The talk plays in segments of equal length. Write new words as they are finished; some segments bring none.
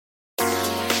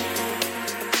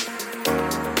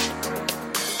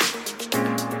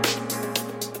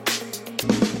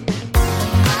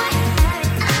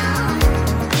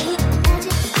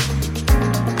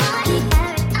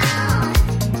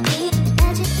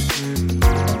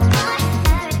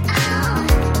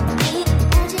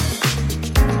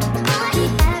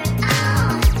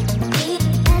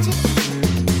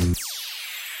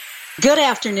Good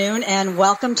afternoon and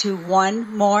welcome to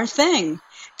One More Thing,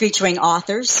 featuring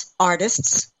authors,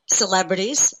 artists,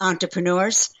 celebrities,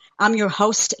 entrepreneurs. I'm your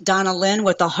host, Donna Linn,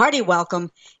 with a hearty welcome,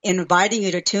 inviting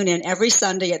you to tune in every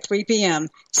Sunday at 3 p.m.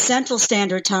 Central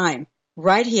Standard Time,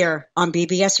 right here on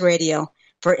BBS Radio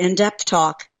for in-depth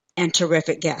talk and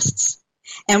terrific guests.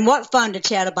 And what fun to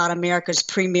chat about America's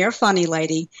premier funny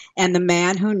lady and the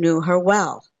man who knew her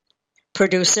well.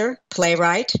 Producer,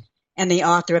 playwright, and the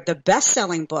author of the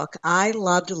best-selling book, I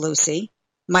Loved Lucy,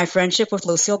 My Friendship with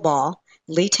Lucille Ball,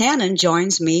 Lee Tannen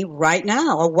joins me right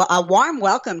now. A warm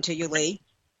welcome to you, Lee.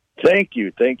 Thank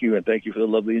you, and thank you for the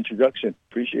lovely introduction.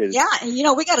 Appreciate it. Yeah,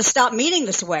 and we got to stop meeting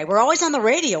this way. We're always on the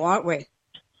radio, aren't we?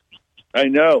 I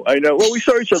know. Well, we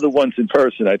saw each other once in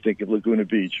person, I think, at Laguna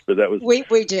Beach, but that was we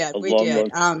did.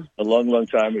 A long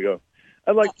time ago.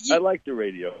 I like the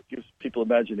radio. It gives people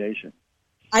imagination.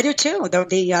 I do too.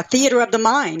 The theater of the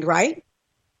mind, right?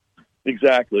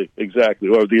 Exactly.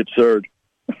 Or the absurd.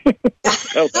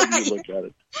 How you look at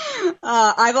it.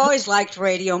 I've always liked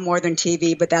radio more than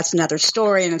TV, but that's another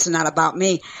story, and it's not about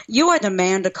me. You are the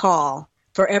man to call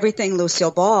for everything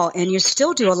Lucille Ball, and you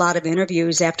still do a lot of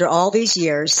interviews after all these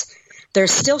years.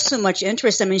 There's still so much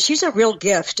interest. I mean, she's a real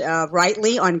gift,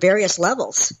 rightly, on various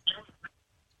levels.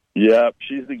 Yeah,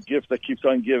 she's the gift that keeps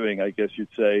on giving, I guess you'd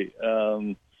say.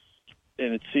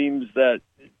 And it seems that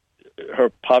her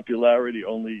popularity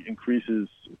only increases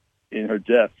in her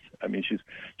death. I mean,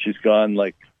 she's gone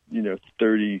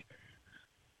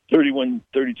 31,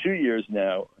 32 years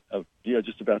now.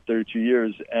 Just about 32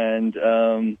 years. And,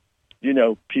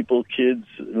 people, kids,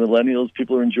 millennials,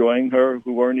 people are enjoying her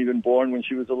who weren't even born when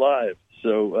she was alive.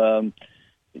 So,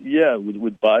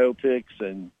 with biopics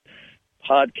and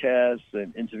podcasts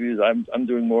and interviews, I'm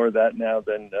doing more of that now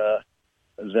than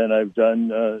I've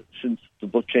done since the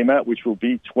book came out, which will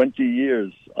be 20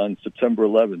 years on September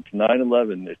 11th,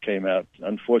 9/11. It came out.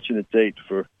 Unfortunate date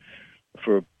for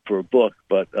a book,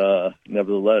 but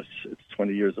nevertheless, it's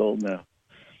 20 years old now.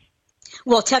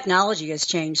 Well, technology has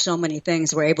changed so many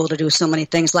things. We're able to do so many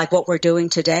things like what we're doing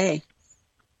today.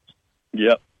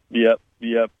 Yep.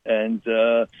 And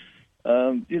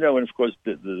and of course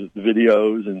the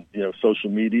videos and social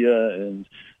media and.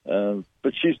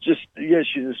 But she's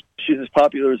as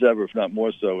popular as ever, if not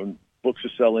more so. And books are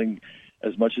selling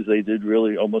as much as they did,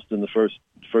 really, almost in the first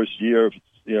year of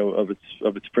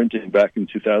its printing back in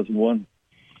 2001.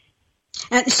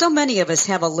 And so many of us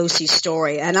have a Lucy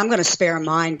story, and I'm going to spare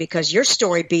mine because your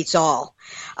story beats all.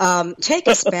 Take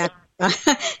us back.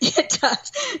 It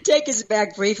does. Take us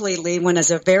back briefly, Lee, when as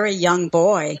a very young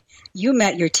boy, you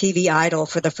met your TV idol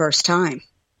for the first time.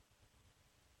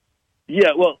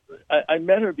 Yeah, well, I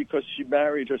met her because she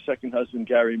married her second husband,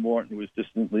 Gary Morton, who was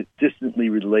distantly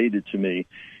related to me.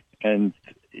 And,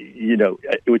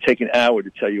 it would take an hour to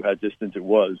tell you how distant it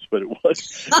was, but it was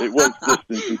distant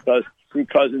because through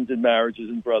cousins and marriages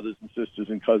and brothers and sisters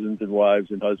and cousins and wives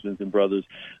and husbands and brothers.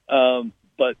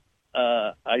 But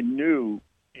I knew,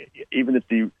 even at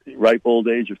the ripe old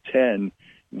age of 10,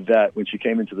 that when she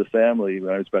came into the family,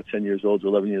 when I was about 10 years old or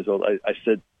 11 years old, I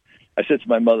said to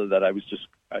my mother that I was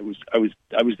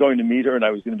going to meet her and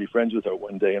I was going to be friends with her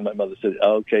one day. And my mother said,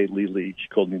 "Okay, Lee." She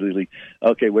called me Lee.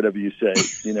 "Okay, whatever you say."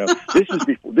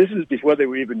 This is before they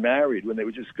were even married, when they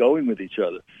were just going with each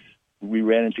other. We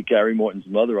ran into Gary Morton's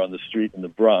mother on the street in the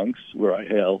Bronx, where I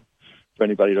hail. For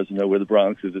anybody who doesn't know where the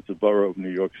Bronx is, it's a borough of New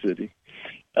York City.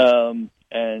 And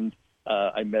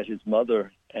I met his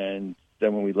mother, and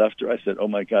then when we left her, I said, "Oh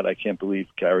my God, I can't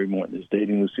believe Gary Morton is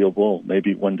dating Lucille Ball.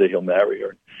 Maybe one day he'll marry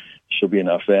her. She'll be in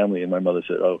our family." And my mother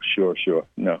said, "Oh, sure.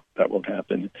 No, that won't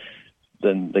happen."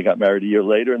 Then they got married a year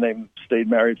later, and they stayed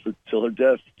married till her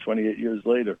death 28 years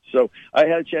later. So I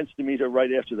had a chance to meet her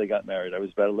right after they got married. I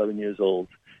was about 11 years old,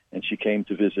 and she came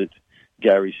to visit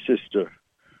Gary's sister,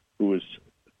 who was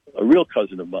a real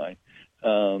cousin of mine,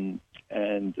 and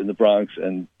in the Bronx,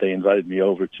 and they invited me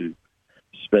over to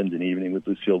spend an evening with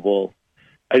Lucille Ball.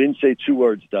 I didn't say 2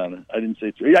 words, Donna. I did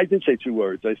say 2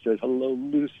 words. I said, "Hello,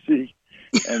 Lucy."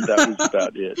 And that was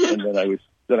about it. And then I was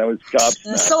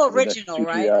gobsmacked. So original,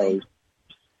 right?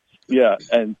 Yeah,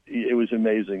 and it was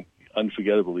amazing,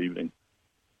 unforgettable evening.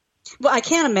 Well, I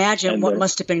can't imagine what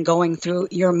must have been going through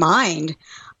your mind,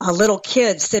 a little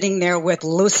kid sitting there with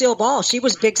Lucille Ball. She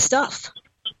was big stuff.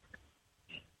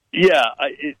 Yeah,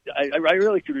 I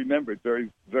really could remember it very,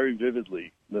 very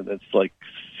vividly. That's like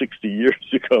 60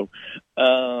 years ago.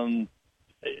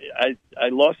 I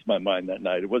lost my mind that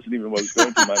night. It wasn't even what was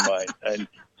going through my mind.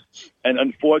 And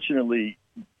unfortunately,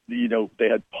 they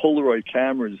had Polaroid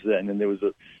cameras then, and there was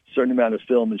a certain amount of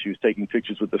film, and she was taking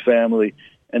pictures with the family.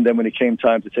 And then when it came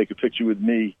time to take a picture with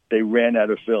me, they ran out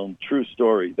of film. True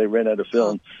story. They ran out of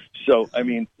film. So, I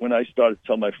mean, when I started to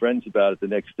tell my friends about it the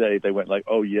next day, they went like,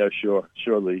 "Oh yeah,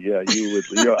 surely, yeah, you would."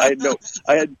 You know,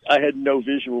 I had no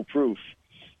visual proof.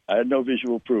 I had no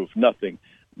visual proof, nothing.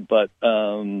 But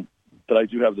I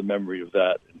do have the memory of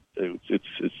that.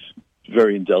 It's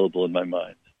very indelible in my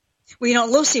mind. Well, you know,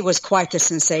 Lucy was quite the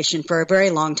sensation for a very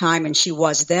long time, and she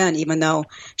was then, even though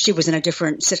she was in a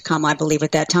different sitcom, I believe,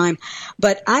 at that time.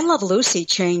 But I Love Lucy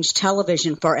changed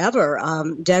television forever.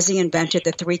 Desi invented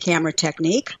the 3-camera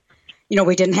technique. You know,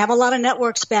 we didn't have a lot of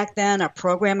networks back then or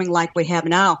programming like we have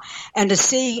now. And to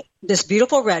see this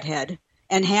beautiful redhead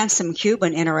and handsome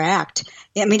Cuban interact,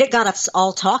 I mean, it got us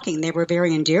all talking. They were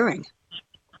very endearing.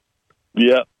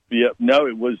 Yeah. No,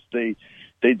 it was They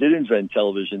did invent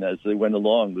television as they went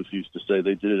along. Lucy used to say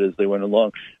they did it as they went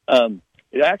along.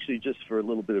 It actually, just for a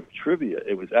little bit of trivia,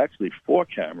 it was actually 4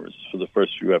 cameras for the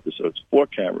first few episodes, 4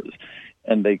 cameras.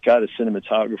 And they got a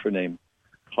cinematographer named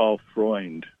Carl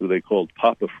Freund, who they called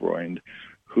Papa Freund,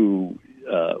 who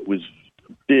was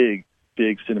a big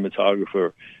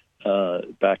cinematographer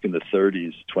back in the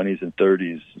 20s and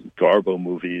 30s, Garbo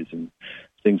movies and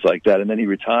things like that. And then he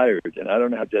retired, and I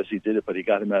don't know how Desi did it, but he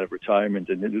got him out of retirement.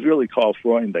 And it was really Carl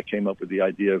Freund that came up with the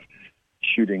idea of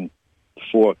shooting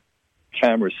 4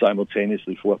 cameras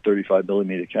simultaneously, 4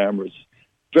 35mm cameras.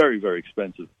 Very, very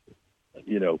expensive.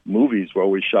 You know, movies were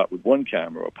always shot with 1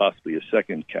 camera or possibly a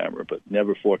second camera, but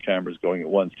never 4 cameras going at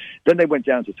once. Then they went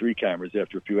down to 3 cameras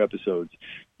after a few episodes,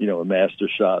 you know, a master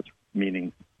shot,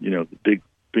 meaning, you know, the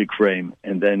big frame,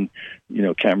 and then, you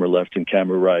know, camera left and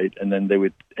camera right, and then they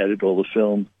would edit all the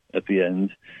film at the end,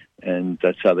 and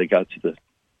that's how they got to the,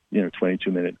 you know,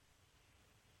 22-minute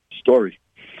story.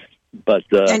 But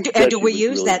and do we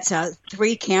use really that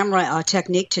 3-camera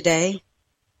technique today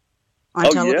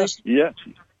on television?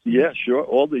 Yeah, sure.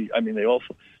 All the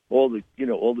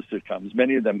sitcoms,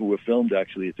 many of them who were filmed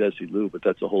actually at Desilu, but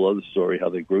that's a whole other story how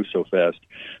they grew so fast.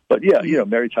 But yeah, you know,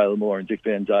 Mary Tyler Moore and Dick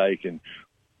Van Dyke and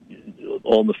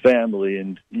All in the Family,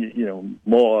 and you know,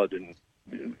 Maude and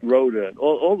Rhoda, and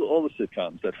all the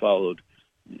sitcoms that followed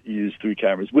used 3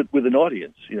 cameras with an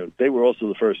audience. You know, they were also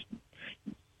the first.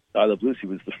 I Love Lucy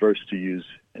was the first to use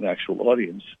an actual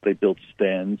audience. They built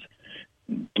stands,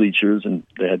 bleachers, and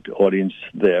they had the audience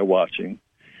there watching.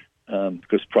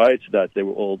 Because prior to that, they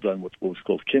were all done with what was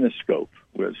called kinescope,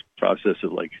 where it's a process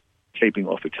of like taping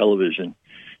off a television.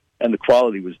 And the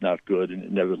quality was not good, and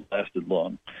it never lasted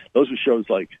long. Those were shows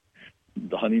like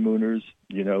The Honeymooners,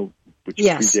 you know, which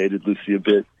predated Lucy a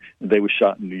bit. And they were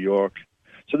shot in New York.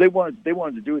 So they wanted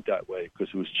to do it that way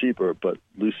because it was cheaper, but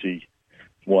Lucy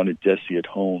wanted Desi at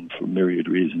home for myriad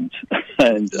reasons.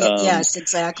 And yes,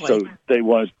 exactly. So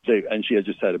and she had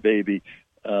just had a baby,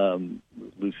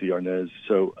 Lucy Arnaz.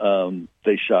 So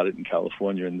they shot it in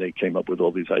California, and they came up with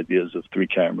all these ideas of 3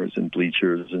 cameras and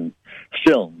bleachers and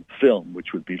film,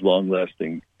 which would be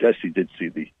long-lasting. Desi did see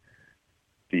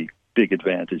the big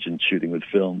advantage in shooting with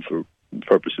film for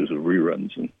purposes of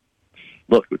reruns. And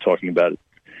look, we're talking about it.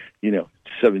 You know,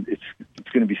 it's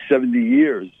going to be 70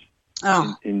 years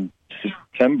in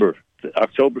September.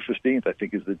 October 15th, I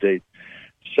think, is the date.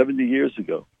 70 years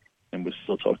ago, and we're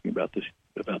still talking about this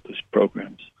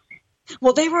programs.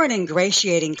 Well, they were an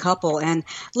ingratiating couple, and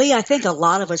Lee, I think a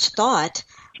lot of us thought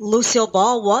Lucille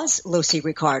Ball was Lucy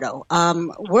Ricardo.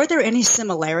 Were there any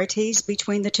similarities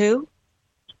between the two?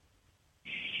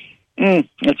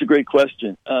 That's a great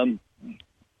question.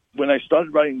 When I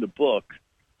started writing the book,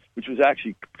 which was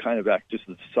actually kind of just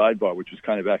a sidebar, which was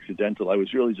kind of accidental, I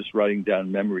was really just writing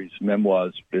down memoirs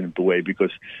in a way,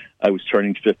 because I was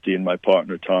turning 50, and my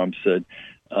partner, Tom, said,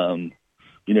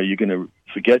 you know, you're going to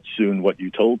forget soon what you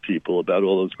told people about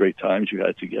all those great times you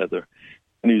had together.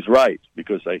 And he's right,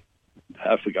 because I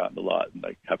have forgotten a lot, and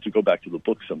I have to go back to the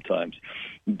book sometimes.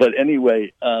 But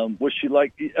anyway, was she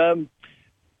like...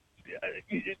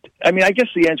 I mean, I guess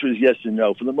the answer is yes and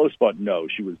no. For the most part, no.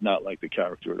 She was not like the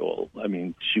character at all. I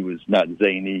mean, she was not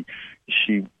zany.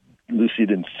 Lucy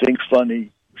didn't think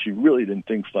funny. She really didn't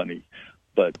think funny.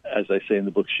 But as I say in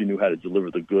the book, she knew how to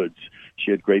deliver the goods.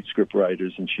 She had great script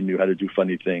writers, and she knew how to do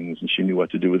funny things, and she knew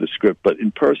what to do with a script. But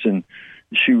in person,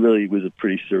 she really was a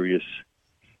pretty serious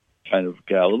kind of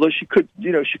gal. Although she could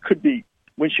be,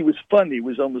 when she was funny, it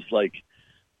was almost like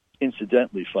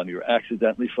incidentally funny or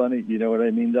accidentally funny. You know what I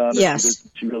mean, Donna? Yes.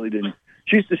 Because she really didn't.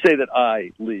 She used to say that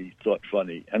I, Lee, thought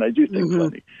funny, and I do think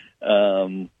funny.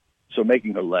 So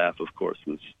making her laugh, of course,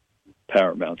 was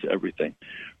paramount to everything.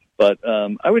 But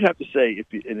I would have to say,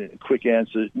 in a quick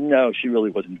answer, no, she really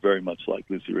wasn't very much like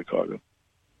Lucy Ricardo.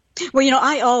 Well,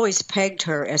 I always pegged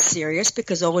her as serious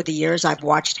because over the years I've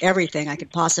watched everything I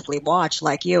could possibly watch,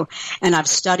 like you, and I've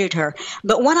studied her.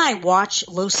 But when I watch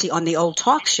Lucy on the old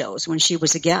talk shows when she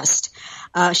was a guest,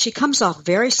 she comes off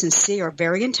very sincere,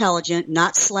 very intelligent,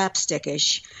 not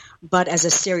slapstickish, but as a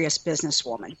serious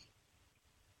businesswoman.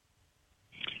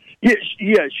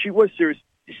 Yeah, she was serious.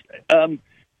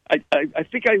 I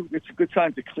think it's a good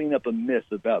time to clean up a myth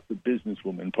about the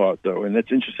businesswoman part, though, and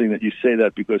that's interesting that you say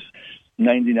that because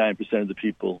 99% of the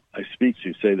people I speak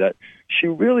to say that she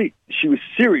was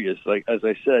serious, like as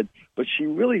I said, but she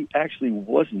really actually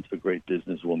wasn't a great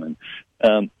businesswoman.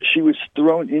 She was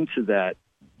thrown into that,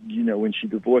 when she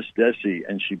divorced Desi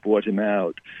and she bought him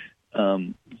out.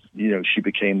 She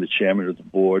became the chairman of the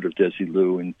board of Desi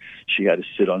Lou, and she had to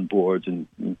sit on boards and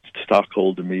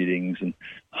stockholder meetings and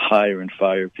hire and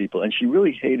fire people. And she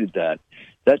really hated that.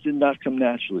 That did not come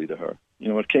naturally to her.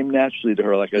 What came naturally to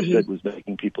her, like I said, was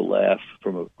making people laugh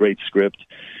from a great script,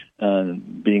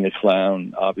 being a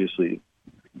clown, obviously,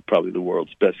 probably the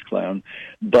world's best clown.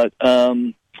 But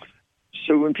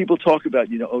so when people talk about,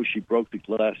 she broke the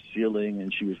glass ceiling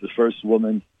and she was the first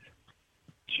woman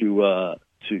to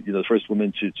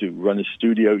run a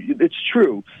studio. It's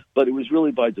true, but it was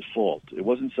really by default. It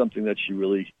wasn't something that she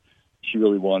really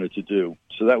wanted to do.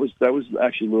 So that was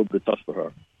actually a little bit tough for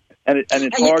her, and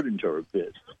it hardened her a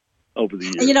bit over the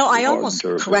years. I almost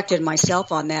corrected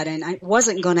myself on that, and I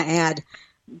wasn't going to add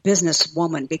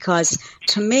businesswoman because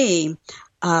to me,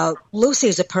 Lucy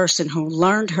is a person who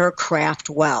learned her craft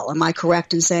well. Am I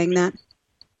correct in saying that?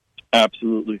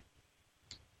 Absolutely.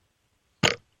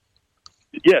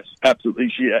 Yes, absolutely.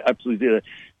 She absolutely did.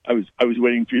 I was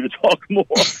waiting for you to talk more.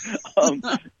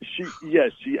 She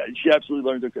absolutely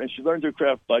learned her, and she learned her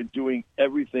craft by doing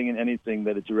everything and anything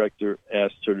that a director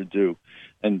asked her to do,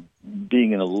 and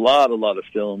being in a lot of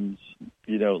films.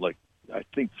 Like I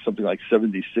think something like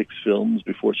 76 films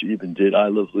before she even did I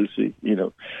Love Lucy.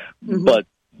 But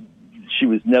she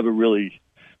was never really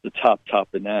the top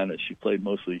banana. She played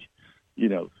mostly, She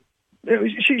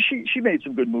made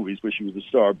some good movies where she was a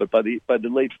star, but by the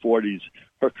late 40s,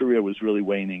 her career was really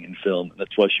waning in film, and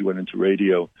that's why she went into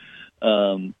radio.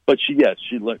 But she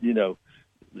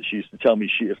used to tell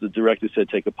me if the director said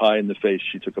take a pie in the face,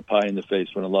 she took a pie in the face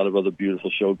when a lot of other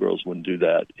beautiful showgirls wouldn't do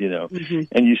that.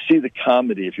 And you see the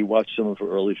comedy if you watch some of her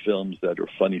early films that are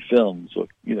funny films or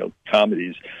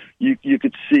comedies. You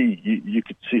could see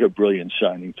her brilliance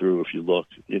shining through if you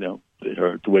looked. The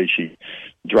way she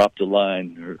dropped a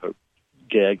line, her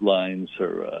gag lines,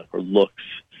 her looks.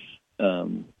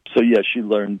 She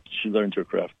learned her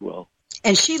craft well.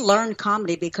 And she learned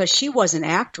comedy because she was an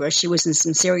actress. She was in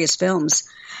some serious films.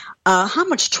 How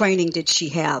much training did she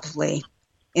have, Lee,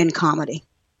 in comedy?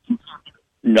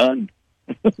 None.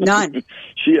 None.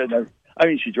 She had.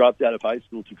 She dropped out of high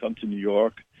school to come to New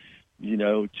York.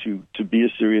 To be a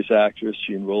serious actress.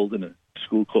 She enrolled in a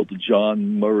school called the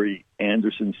John Murray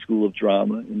Anderson School of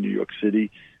Drama in New York City.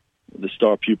 The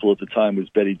star pupil at the time was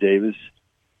Betty Davis.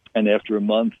 And after a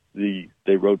month, they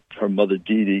wrote her mother,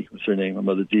 Dee Dee, what's her name, her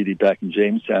mother, Dee Dee, back in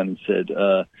Jamestown and said,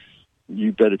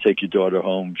 you better take your daughter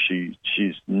home.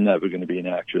 She's never going to be an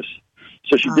actress.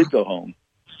 So she did go home.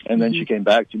 And then she came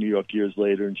back to New York years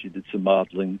later and she did some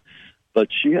modeling.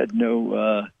 But she had she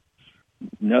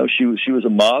was a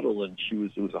model, and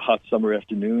it was a hot summer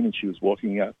afternoon, and she was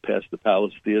walking out past the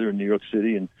Palace Theater in New York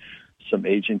City, and some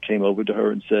agent came over to her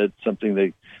and said something.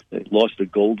 They lost a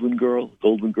Goldwyn girl.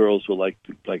 Goldwyn girls were like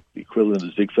the equivalent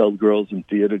of Ziegfeld girls in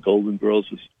theater. Goldwyn girls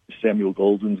was Samuel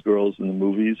Goldwyn's girls in the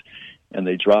movies, and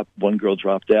one girl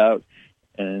dropped out,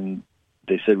 and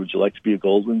they said, would you like to be a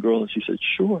Goldwyn girl? And she said,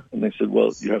 sure. And they said,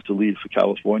 well, you have to leave for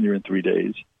California in 3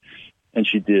 days. And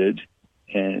she did.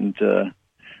 And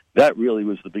that really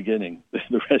was the beginning.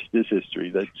 The rest is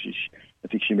history. I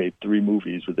think she made 3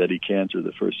 movies with Eddie Cantor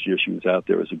the first year she was out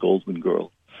there as a Goldwyn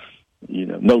girl.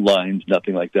 No lines,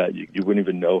 nothing like that. You wouldn't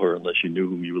even know her unless you knew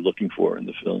who you were looking for in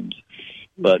the films.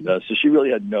 But so she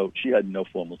really had no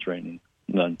formal training.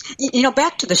 None.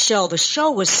 Back to the show. The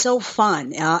show was so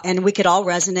fun, and we could all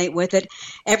resonate with it.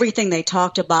 Everything they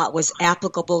talked about was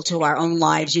applicable to our own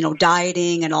lives,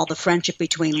 dieting and all the friendship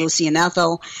between Lucy and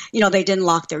Ethel. They didn't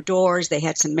lock their doors. They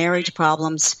had some marriage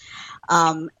problems.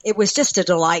 It was just a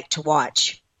delight to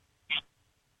watch.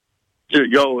 It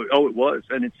was.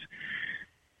 And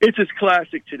it's as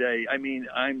classic today.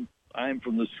 I'm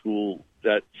from the school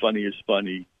that funny is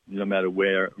funny, no matter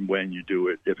where and when you do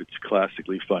it, if it's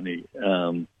classically funny.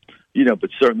 But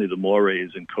certainly the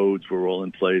mores and codes were all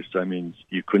in place.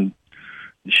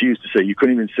 She used to say you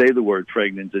couldn't even say the word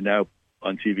pregnant, and now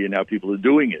on TV, and now people are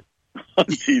doing it. on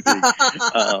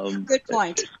TV. Good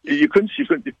point. You couldn't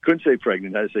say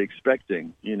pregnant. I say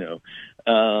expecting. There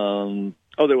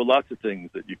were lots of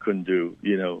things that you couldn't do.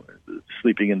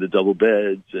 Sleeping in the double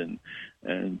beds and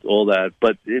all that.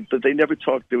 But they never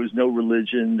talked. There was no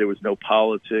religion. There was no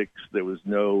politics. There was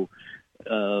no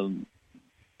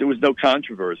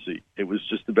controversy. It was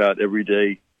just about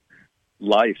everyday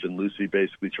life, and Lucy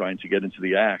basically trying to get into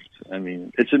the act. I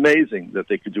mean, it's amazing that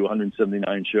they could do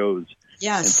 179 shows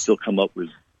and still come up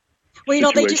with.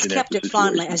 Well, they just kept it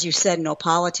fun, as you said, no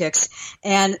politics.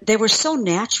 And they were so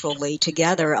naturally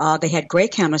together. They had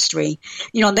great chemistry.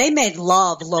 They made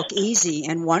love look easy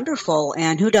and wonderful,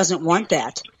 and who doesn't want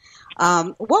that?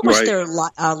 What was their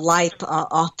life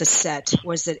off the set?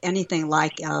 Was it anything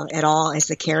like at all as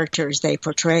the characters they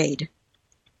portrayed?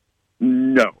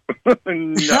 No.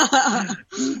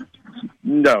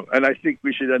 No. And I think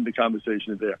we should end the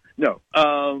conversation there. No.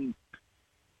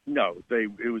 No.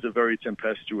 It was a very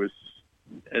tempestuous,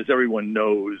 as everyone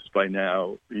knows by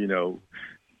now, it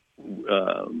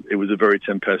was a very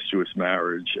tempestuous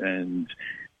marriage, and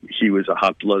he was a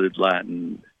hot-blooded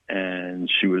Latin,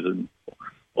 and she was an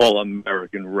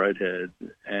all-American redhead,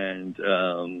 and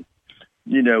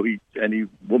he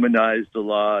womanized a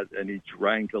lot, and he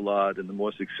drank a lot, and the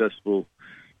more successful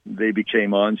they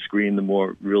became on screen, the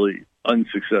more really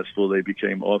unsuccessful they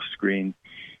became off screen,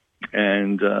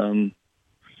 and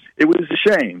it was a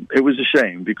shame. It was a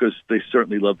shame because they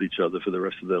certainly loved each other for the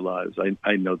rest of their lives.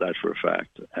 I know that for a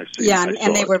fact.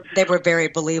 And they were very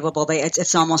believable.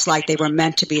 It's almost like they were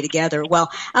meant to be together. Well,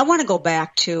 I want to go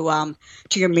back to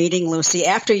your meeting, Lucy.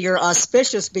 After your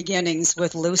auspicious beginnings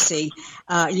with Lucy,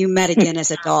 you met again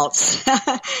as adults,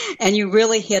 and you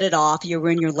really hit it off. You were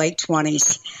in your late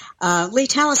 20s. Lee,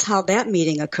 tell us how that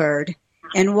meeting occurred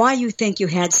and why you think you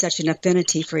had such an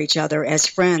affinity for each other as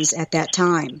friends at that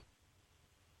time.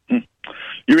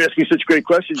 You're asking such great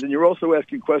questions, and you're also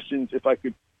asking questions. If I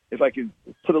could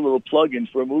put a little plug in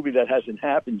for a movie that hasn't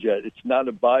happened yet. It's not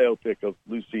a biopic of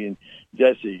Lucy and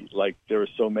Jesse, like there are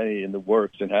so many in the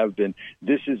works and have been.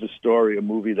 This is a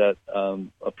movie that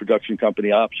a production company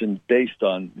optioned based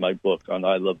on my book on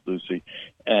I Love Lucy,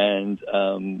 and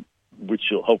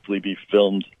which will hopefully be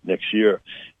filmed next year.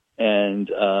 And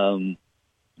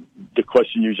the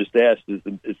question you just asked is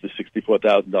the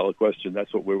 $64,000 question.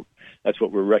 That's what we're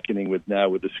reckoning with now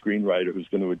with the screenwriter who's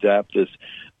going to adapt this.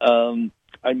 I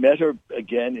met her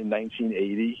again in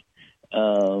 1980.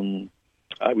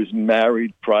 I was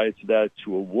married prior to that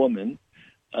to a woman.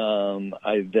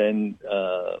 I then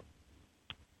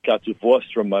got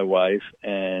divorced from my wife,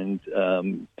 and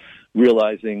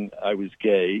realizing I was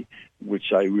gay,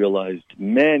 which I realized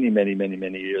many, many, many,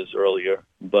 many years earlier.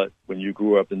 But when you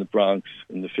grew up in the Bronx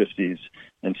in the 50s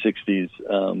and 60s,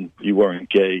 you weren't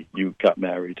gay, you got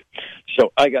married.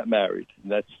 So I got married,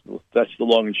 and that's the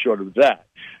long and short of that.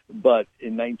 But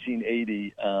in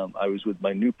 1980, I was with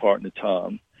my new partner,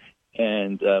 Tom,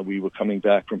 and we were coming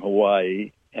back from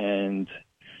Hawaii, and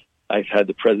I had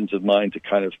the presence of mind to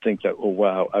kind of think that, oh,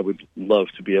 wow, I would love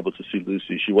to be able to see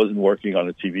Lucy. She wasn't working on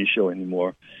a TV show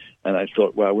anymore. And I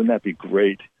thought, wow, wouldn't that be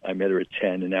great? I met her at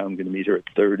 10, and now I'm going to meet her at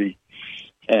 30.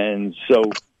 And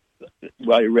so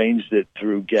I arranged it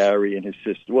through Gary and his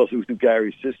sister. Well, through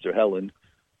Gary's sister, Helen,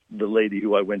 the lady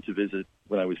who I went to visit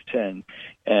when I was 10.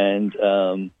 And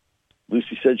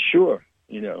Lucy said, sure.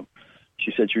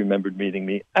 She said she remembered meeting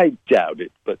me. I doubt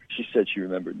it, but she said she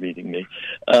remembered meeting me.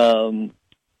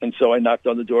 And so I knocked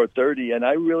on the door at 30, and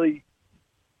I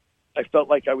felt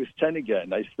like I was 10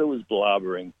 again. I still was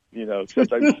blobbering,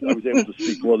 except I was able to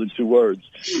speak more than 2 words.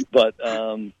 But,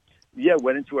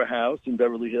 went into her house in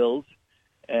Beverly Hills,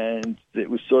 and it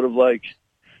was sort of like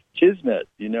kismet,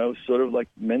 sort of like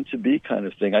meant to be kind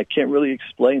of thing. I can't really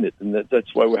explain it, and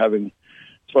that's why we're having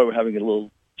a little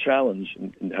challenge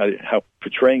in how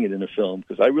portraying it in a film,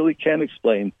 because I really can't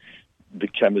explain the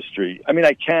chemistry. I mean,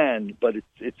 I can, but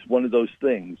it's one of those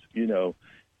things,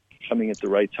 coming at the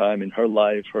right time in her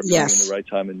life, her coming in the right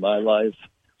time in my life.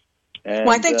 And,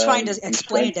 I think trying to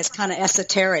explain it is kind of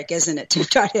esoteric, isn't it? To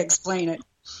try to explain it.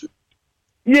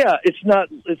 Yeah, it's not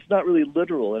really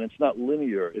literal, and it's not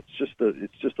linear. It's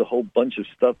just a whole bunch of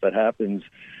stuff that happens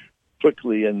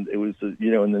quickly, and it was and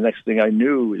the next thing I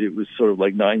knew, it was sort of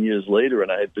like 9 years later,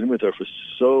 and I had been with her for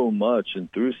so much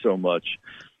and through so much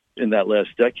in that last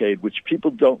decade, which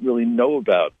people don't really know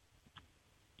about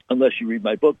unless you read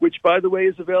my book, which, by the way,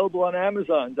 is available on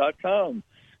Amazon.com.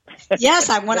 Yes,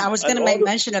 I was going to make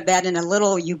mention of that in a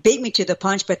little. You beat me to the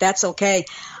punch, but that's okay.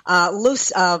 I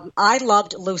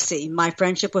loved Lucy. My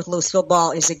Friendship with Lucille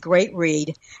Ball is a great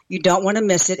read. You don't want to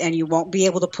miss it, and you won't be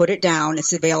able to put it down.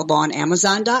 It's available on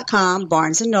Amazon.com,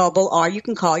 Barnes & Noble, or you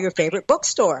can call your favorite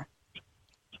bookstore.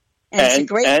 And it's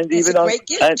a great,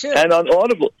 gift, too. And on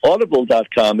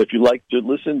audible.com, if you like to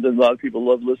listen, a lot of people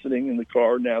love listening in the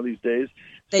car now these days.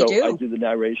 They do. I do the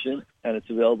narration, and it's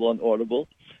available on Audible.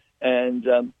 And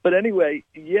but anyway,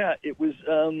 yeah, it was,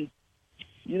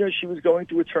 she was going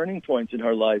through a turning point in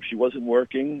her life. She wasn't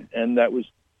working, and that was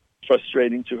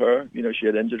frustrating to her. She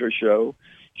had ended her show.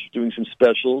 She was doing some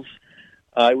specials.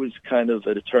 I was kind of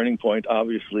at a turning point,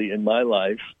 obviously, in my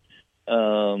life.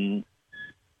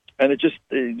 And it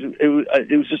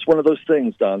was just one of those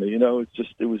things, Donna.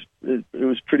 It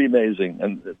was pretty amazing,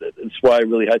 and that's why I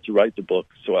really had to write the book,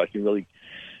 so I can really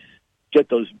get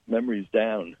those memories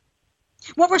down.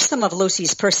 What were some of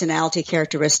Lucy's personality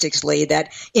characteristics, Lee,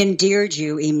 that endeared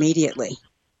you immediately?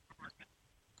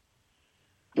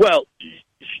 Well,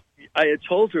 I had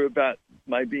told her about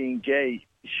my being gay.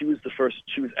 She was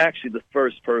actually the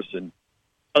first person,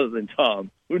 other than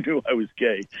Tom, who knew I was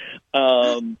gay.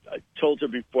 I told her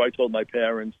before I told my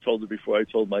parents, told her before I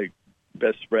told my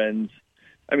best friends.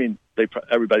 I mean,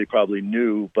 everybody probably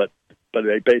knew, but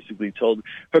I basically told her.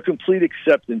 Her complete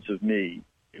acceptance of me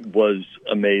was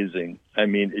amazing. I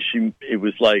mean, it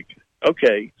was like,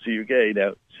 okay, so you're gay,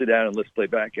 now sit down and let's play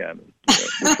backgammon,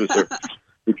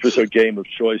 which was her game of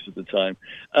choice at the time.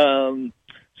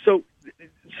 So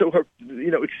her,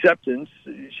 acceptance.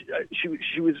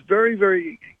 She was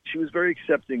very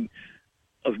accepting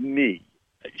of me.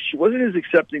 She wasn't as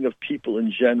accepting of people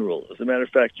in general. As a matter of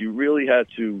fact, you really had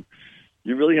to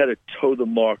toe the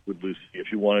mark with Lucy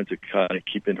if you wanted to kind of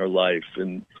keep in her life.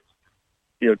 And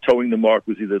towing the mark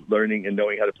was either learning and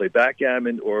knowing how to play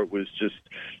backgammon, or it was just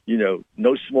no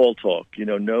small talk.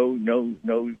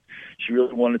 No. She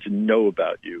really wanted to know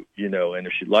about you. And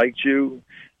if she liked you,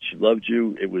 she loved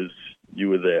you. It was. You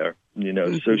were there,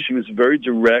 Mm-hmm. So she was very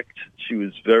direct. She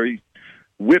was very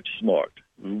whip smart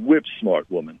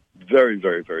woman. Very,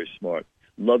 very, very smart.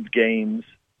 Loved games.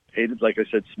 Hated, like I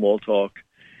said, small talk.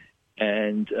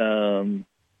 And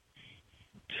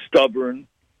stubborn,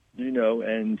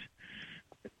 and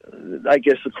I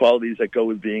guess the qualities that go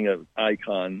with being an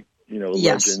icon, a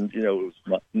legend. It was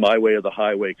my way or the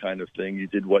highway kind of thing. You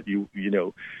did what you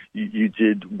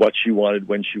did what she wanted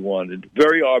when she wanted.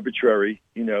 Very arbitrary,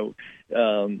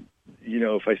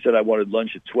 if I said I wanted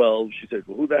lunch at 12, she said,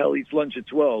 well, who the hell eats lunch at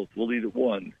 12? We'll eat at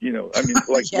 1. I mean,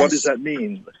 like, Yes. What does that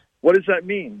mean? What does that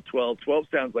mean? 12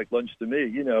 sounds like lunch to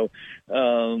me,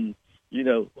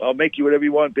 I'll make you whatever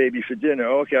you want, baby, for dinner.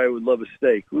 Okay, I would love a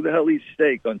steak. Who the hell eats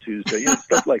steak on Tuesday?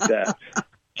 Stuff like that.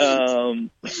 So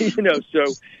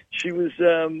she was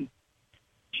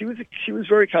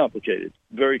very complicated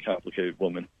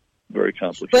woman, very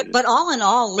complicated. But all in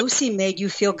all, Lucy made you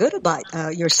feel good about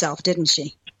yourself, didn't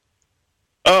she?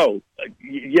 Oh,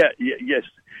 yes.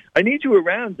 I need you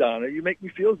around, Donna. You make me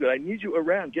feel good. I need you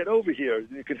around. Get over here.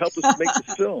 You can help us make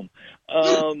this film.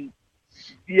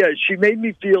 She made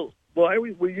me feel. Well,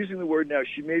 we're using the word now.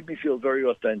 She made me feel very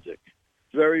authentic.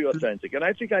 Very authentic. And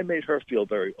I think I made her feel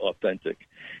very authentic.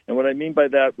 And what I mean by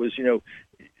that was,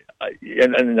 I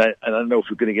don't know if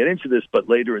we're going to get into this, but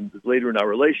later in our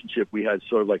relationship, we had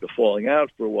sort of like a falling out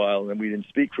for a while, and we didn't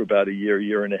speak for about a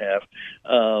year and a half,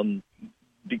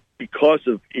 because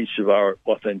of each of our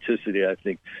authenticity. I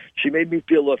think she made me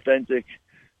feel authentic.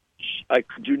 I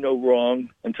could do no wrong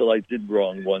until I did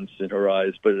wrong once in her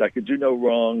eyes, but I could do no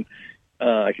wrong.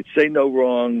 I could say no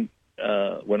wrong.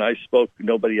 When I spoke,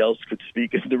 nobody else could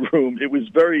speak in the room. It was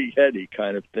very heady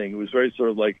kind of thing. It was very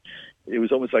sort of like, it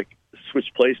was almost like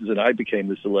switch places, and I became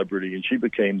the celebrity, and she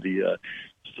became the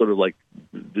sort of like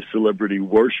the celebrity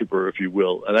worshiper, if you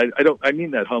will. And I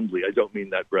mean that humbly. I don't mean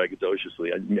that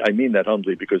braggadociously. I mean that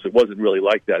humbly because it wasn't really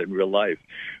like that in real life.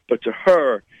 But to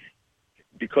her,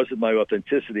 because of my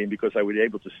authenticity and because I was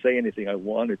able to say anything I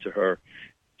wanted to her,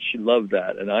 she loved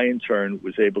that. And I, in turn,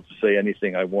 was able to say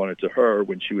anything I wanted to her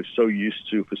when she was so used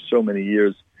to, for so many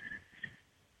years,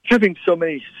 having so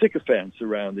many sycophants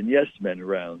around and yes men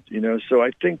around, So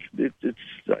I think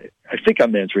I think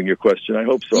I'm answering your question. I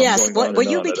hope so. Yes. Well,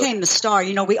 you became the star.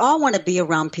 We all want to be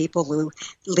around people,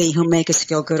 Lee, who make us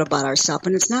feel good about ourselves,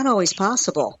 and it's not always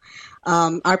possible.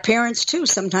 Our parents too.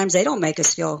 Sometimes they don't make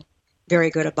us feel very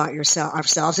good about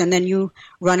ourselves, and then you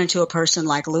run into a person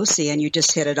like Lucy, and you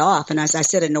just hit it off. And as I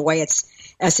said, in a way,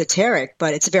 it's esoteric,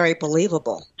 but it's very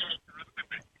believable.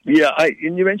 Yeah,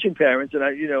 and you mentioned parents, and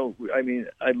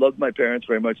I loved my parents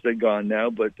very much. They're gone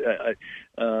now, but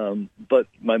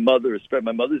my mother's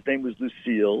name was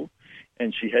Lucille,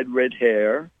 and she had red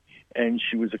hair, and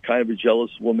she was a kind of a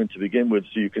jealous woman to begin with.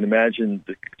 So you can imagine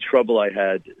the trouble I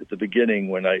had at the beginning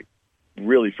when I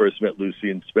really first met Lucy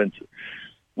and spent,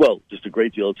 just a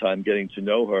great deal of time getting to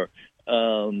know her.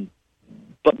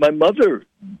 But my mother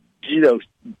a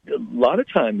lot of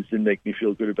times didn't make me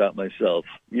feel good about myself.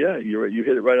 Yeah, you're right. You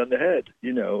hit it right on the head,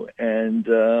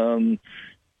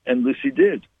 and Lucy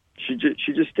did. She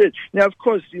just did. Now, of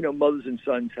course, mothers and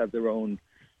sons have their own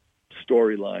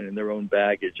storyline and their own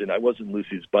baggage, and I wasn't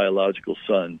Lucy's biological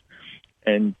son.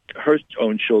 And her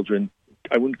own children,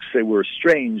 I wouldn't say were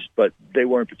estranged, but they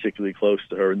weren't particularly close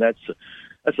to her, and that's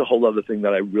a whole other thing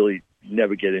that I really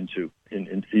never get into,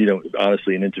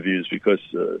 honestly, in interviews, because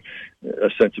a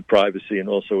sense of privacy, and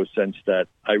also a sense that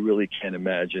I really can't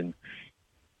imagine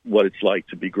what it's like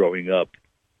to be growing up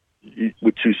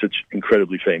with two such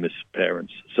incredibly famous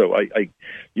parents. So I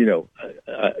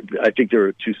think there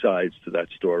are two sides to that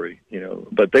story,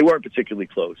 but they weren't particularly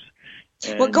close.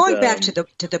 And, well, going back to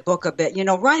the book a bit,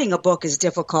 writing a book is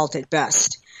difficult at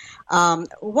best.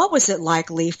 What was it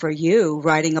like, Lee, for you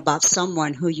writing about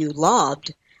someone who you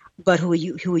loved, but who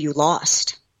you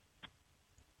lost?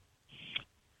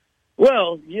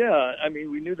 Well, yeah. I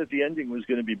mean, we knew that the ending was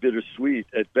going to be bittersweet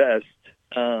at best.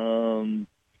 Were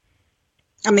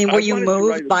you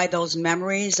moved by those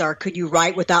memories, or could you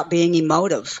write without being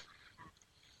emotive?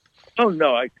 Oh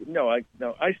no, I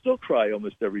still cry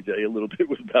almost every day a little bit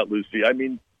about Lucy. I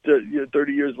mean,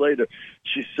 30 years later,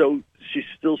 she's still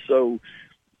so.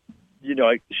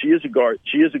 She is a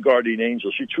guardian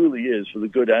angel. She truly is, for the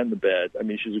good and the bad. I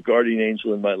mean, she's a guardian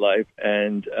angel in my life,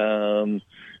 and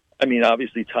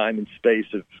obviously time and space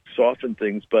have softened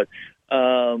things, but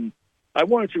I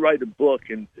wanted to write a book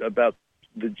about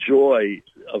the joy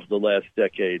of the last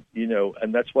decade,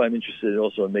 and that's why I'm interested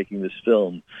also in making this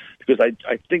film, because I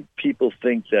think people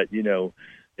think that,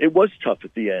 it was tough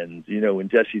at the end, when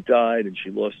Desi died and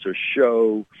she lost her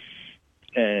show,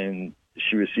 and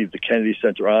she received the Kennedy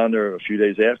Center honor a few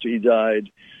days after he died,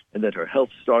 and then her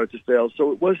health started to fail.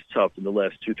 So it was tough in the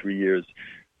last 2-3 years,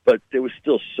 but there was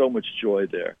still so much joy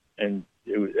there, and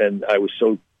I was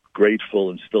so grateful,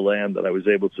 and still am, that I was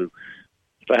able to.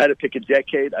 If I had to pick a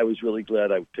decade, I was really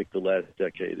glad I picked the last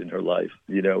decade in her life,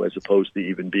 as opposed to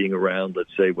even being around,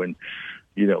 let's say, when,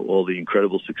 all the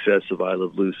incredible success of I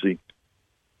Love Lucy.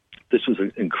 This was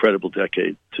an incredible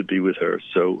decade to be with her.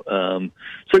 So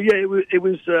yeah, it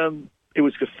was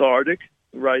cathartic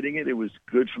writing it. It was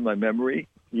good for my memory.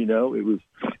 It was,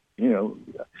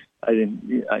 I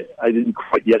didn't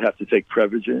quite yet have to take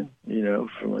Prevagen,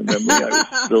 for my memory.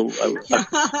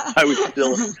 I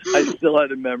still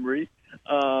had a memory.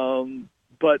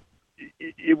 But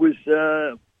it was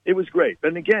great.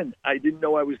 And again, I didn't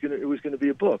know it was going to be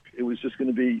a book. It was just going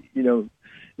to be, it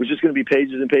was just going to be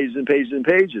pages and pages and pages and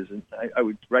pages. And I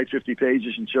would write 50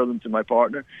 pages and show them to my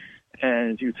partner.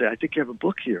 And he would say, I think you have a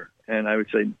book here. And I would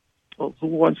say, well, who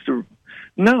wants to?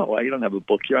 No, I don't have a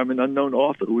book here. I'm an unknown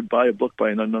author. Who would buy a book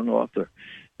by an unknown author?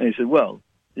 And he said, well,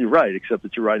 you're right, except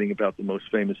that you're writing about the most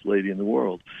famous lady in the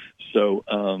world. So,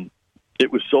 it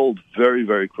was sold very,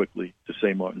 very quickly to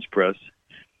St. Martin's Press,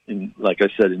 like I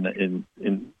said, in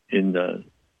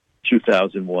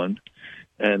 2001,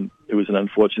 and it was an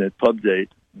unfortunate pub date,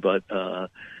 but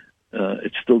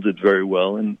it still did very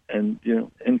well, and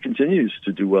continues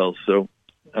to do well. So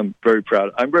I'm very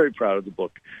proud. I'm very proud of the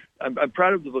book. I'm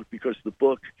proud of the book because the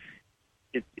book,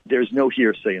 there's no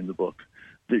hearsay in the book.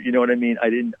 You know what I mean? I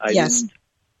didn't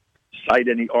cite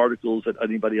any articles that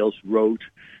anybody else wrote.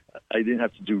 I didn't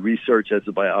have to do research as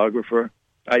a biographer.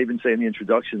 I even say in the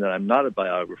introduction that I'm not a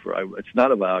biographer. It's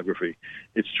not a biography.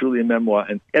 It's truly a memoir,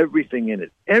 and everything in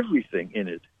it is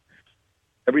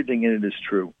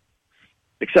true.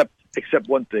 Except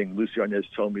one thing. Lucy Arnaz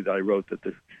told me that I wrote that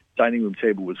the dining room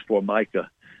table was Formica,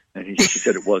 and she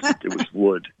said it wasn't. It was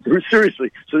wood.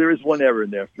 Seriously. So there is one error in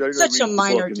there. Such a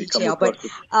minor detail, but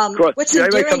what's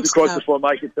endearing? Everybody comes across the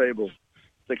Formica table.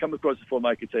 They come across the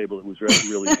Formica table. It was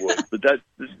really wood,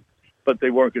 but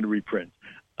they weren't going to reprint.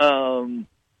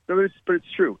 But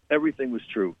it's true. Everything was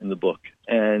true in the book,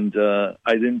 and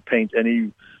I didn't paint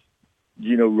any,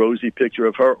 rosy picture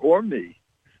of her or me,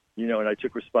 and I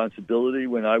took responsibility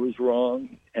when I was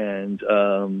wrong, and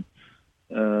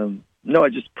no, I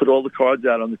just put all the cards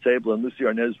out on the table, and Lucy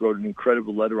Arnaz wrote an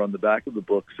incredible letter on the back of the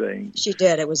book saying she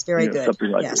did. It was very good.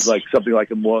 Something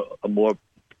like a more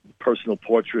personal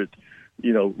portrait.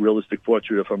 Realistic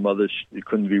portrait of her mother. It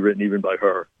couldn't be written even by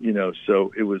her,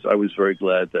 so it was, I was very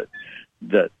glad that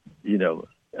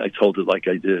I told it like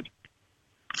I did.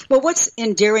 Well, what's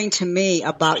endearing to me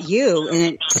about you, and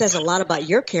it says a lot about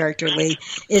your character, Lee,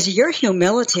 is your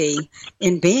humility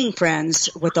in being friends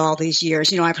with all these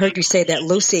years. I've heard you say that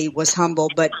Lucy was humble,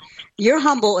 but you're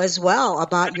humble as well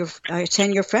about your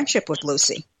 10-year friendship with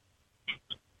Lucy.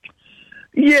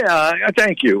 Yeah,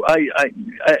 thank you.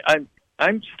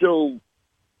 I'm still.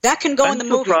 That can go in the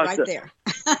movie right there.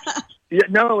 Yeah,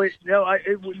 no,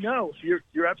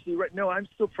 you're absolutely right. No, I'm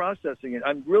still processing it.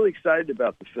 I'm really excited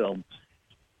about the film,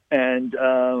 and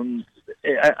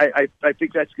I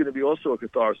think that's going to be also a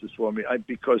catharsis for me.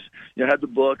 Because I had the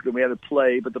book, then we had a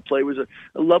play, but the play was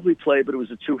a lovely play, but it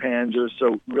was a two-hander,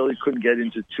 so really couldn't get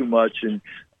into too much. And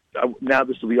now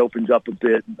this will be opened up a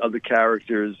bit, other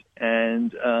characters,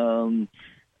 and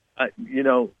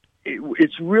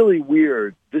it's really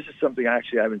weird. This is something I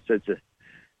haven't said to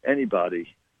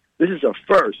anybody. This is a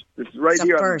first. This is right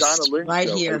here on the Donna Linn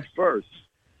show. Here. First.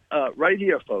 Right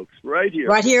here, folks. Right here.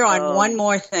 Right here on One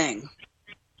More Thing.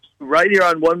 Right here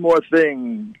on One More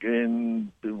Thing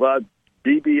in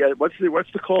BBS. What's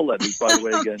the call letters, by the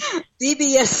way, again?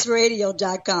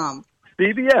 BBSradio.com.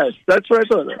 BBS. That's what I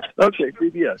thought of. Okay,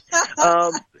 BBS.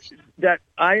 That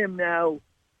I am now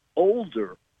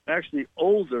older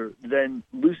than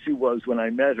Lucy was when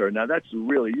I met her. Now, that's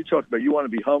really, you talk about you want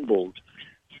to be humbled.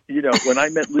 When I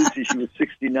met Lucy, she was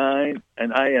 69,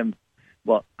 and I am,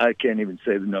 well, I can't even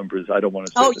say the numbers. I don't want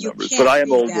to say the numbers, but I am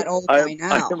older. I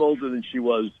am older than she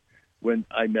was when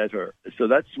I met her. So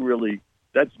that's very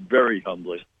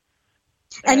humbling.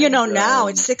 And now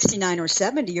at 69 or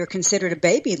 70, you're considered a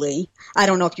baby, Lee. I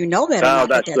don't know if you know that or not,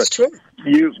 but that's true.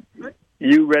 You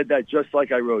read that just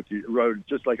like I wrote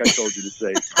just like I told you to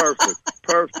say.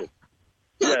 Perfect.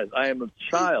 Yes, I am a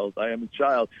child.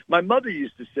 My mother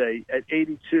used to say at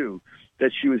 82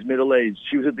 that she was middle-aged.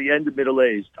 She was at the end of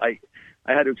middle-aged. I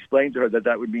had to explain to her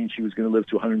that would mean she was going to live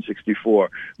to 164.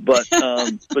 But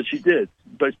but she did.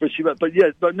 But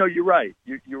no, you're right.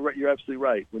 You're right. You're absolutely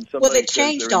right. Well, they've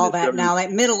changed all that now.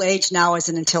 Like middle age now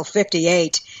isn't until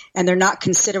 58, and they're not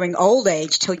considering old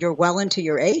age till you're well into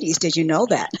your 80s. Did you know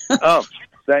that? Oh,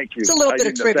 thank you. It's a little bit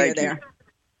of trivia there.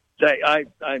 I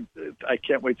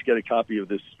can't wait to get a copy of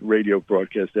this radio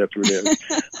broadcast after it airs.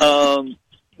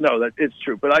 No, that it's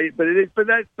true, but it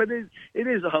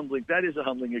is a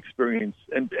humbling experience,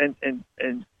 and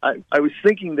I was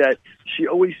thinking that she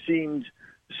always seemed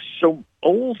so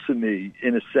old to me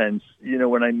in a sense,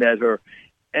 when I met her,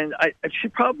 and she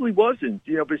probably wasn't,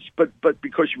 but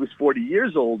because she was 40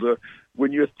 years older,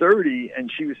 when you're 30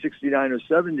 and she was 69 or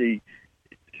 70,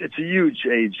 it's a huge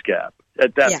age gap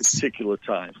at that particular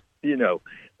time.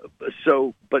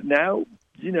 So, but now,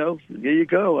 there you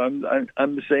go. I'm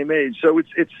the same age. So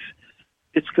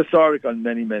it's cathartic on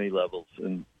many, many levels.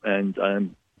 And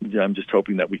I'm just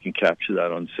hoping that we can capture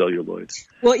that on celluloid.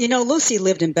 Well, Lucy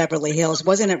lived in Beverly Hills.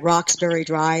 Wasn't it Roxbury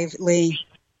Drive, Lee,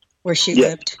 where she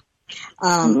lived?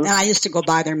 And I used to go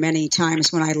by there many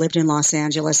times when I lived in Los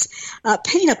Angeles.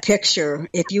 Paint a picture,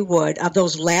 if you would, of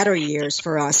those latter years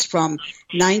for us from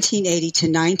 1980 to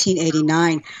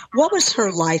 1989. What was her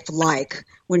life like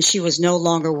when she was no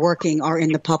longer working or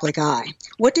in the public eye?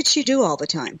 What did she do all the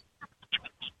time?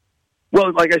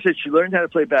 Well, like I said, she learned how to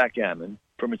play backgammon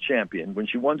from a champion. When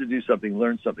she wanted to do something,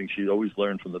 learn something, she'd always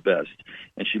learn from the best.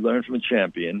 And she learned from a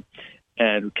champion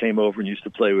and who came over and used to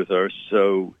play with her.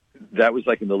 So that was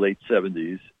like in the late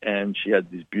 70s, and she had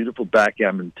these beautiful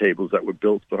backgammon tables that were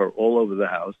built for her all over the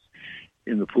house,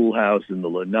 in the pool house, in the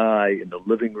lanai, in the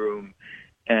living room,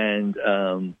 and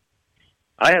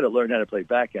I had to learn how to play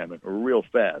backgammon real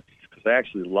fast because I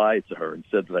actually lied to her and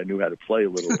said that I knew how to play a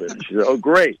little bit. And she said, "Oh,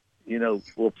 great,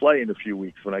 we'll play in a few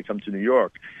weeks when I come to New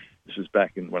York." This was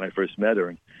back when I first met her,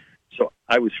 and so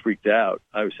I was freaked out.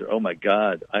 I was, "Oh my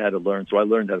God, I had to learn." So I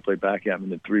learned how to play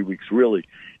backgammon in 3 weeks, really.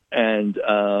 And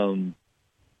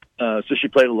so she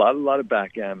played a lot of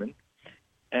backgammon,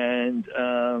 and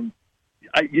I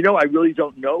really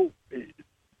don't know.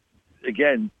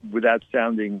 Again, without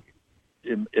sounding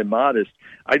immodest,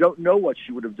 I don't know what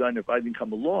she would have done if I didn't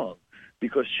come along,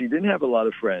 because she didn't have a lot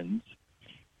of friends,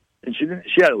 and she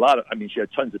had a lot of. I mean, she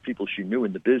had tons of people she knew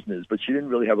in the business, but she didn't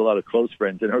really have a lot of close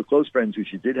friends. And her close friends, who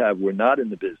she did have, were not in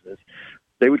the business.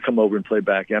 They would come over and play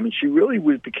backgammon. She really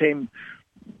became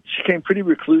pretty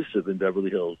reclusive in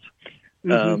Beverly Hills.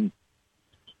 Mm-hmm.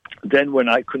 Then when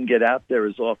I couldn't get out there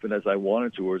as often as I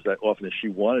wanted to, or as often as she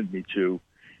wanted me to,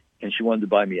 and she wanted to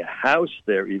buy me a house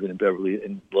there, even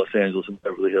in Los Angeles and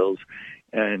Beverly Hills,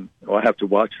 and I have to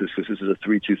watch this because this is a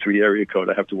 323 area code.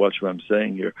 I have to watch what I'm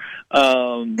saying here.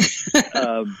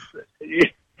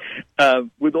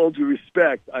 With all due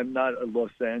respect, I'm not a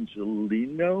Los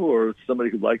Angelino or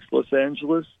somebody who likes Los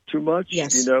Angeles too much.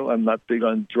 Yes. I'm not big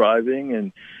on driving,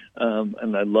 and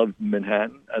I loved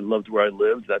Manhattan. I loved where I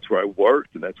lived. That's where I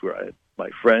worked, and that's where I had my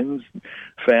friends,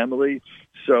 family.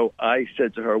 So I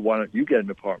said to her, "Why don't you get an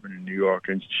apartment in New York?"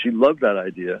 And she loved that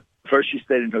idea. First, she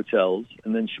stayed in hotels,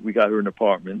 and then we got her an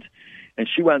apartment, and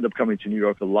she wound up coming to New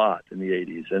York a lot in the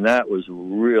 80s, and that was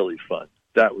really fun.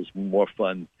 That was more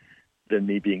fun than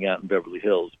me being out in Beverly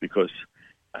Hills, because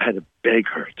I had to beg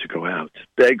her to go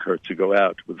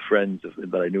out with friends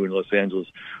that I knew in Los Angeles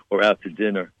or out to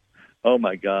dinner. Oh,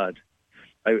 my God.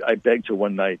 I begged her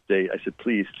one night. I said,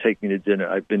 please take me to dinner.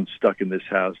 I've been stuck in this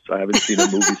house. I haven't seen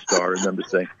a movie star. I remember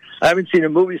saying, I haven't seen a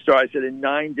movie star. I said, in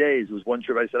 9 days. It was one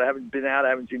trip. I said, I haven't been out. I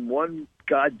haven't seen one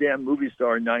goddamn movie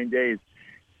star in 9 days.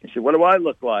 And she said, what do I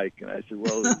look like? And I said,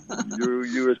 well,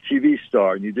 you're a TV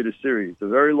star and you did a series a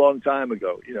very long time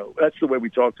ago. You know, that's the way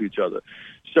we talk to each other.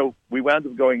 So we wound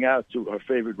up going out to our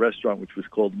favorite restaurant, which was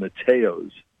called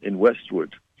Matteo's in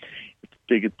Westwood. It's a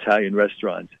big Italian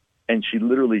restaurant. And she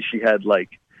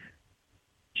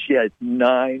had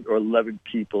 9 or 11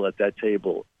 people at that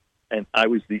table. And I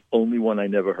was the only one I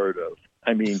never heard of.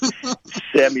 I mean,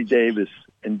 Sammy Davis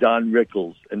and Don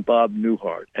Rickles and Bob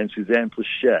Newhart and Suzanne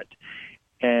Plachette.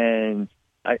 And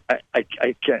I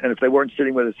can't, and if they weren't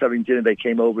sitting with us having dinner, they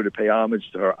came over to pay homage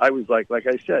to her. I was like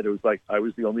I said, it was like I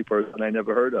was the only person I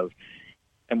never heard of.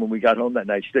 And when we got home that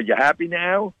night, she said, you happy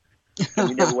now? And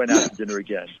we never went out to dinner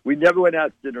again.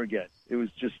 It was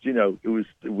just, you know, it was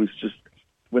just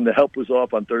when the help was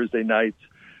off on Thursday nights,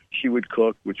 she would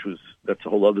cook, that's a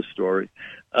whole other story.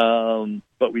 But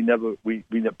but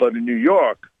in New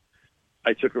York,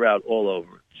 I took her out all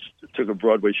over. Took her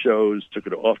Broadway shows, took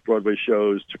her to off-Broadway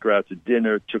shows, took her out to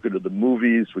dinner, took her to the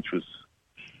movies, which was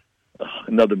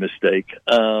another mistake.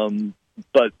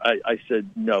 But I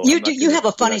said no. You have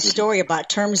a funny story about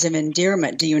terms of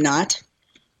endearment, do you not?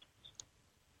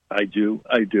 I do.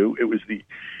 It was the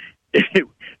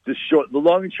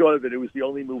long and short of it. It was the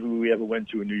only movie we ever went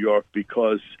to in New York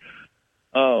because,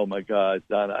 oh my God,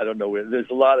 Donna, I don't know where. There's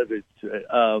a lot of it,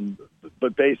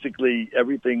 but basically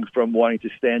everything from wanting to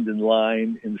stand in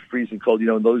line in the freezing cold. You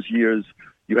know, in those years,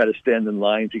 you had to stand in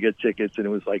line to get tickets, and it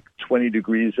was like 20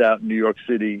 degrees out in New York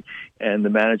City. And the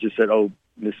manager said, "Oh,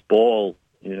 Miss Ball."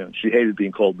 You know, she hated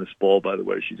being called Miss Ball, by the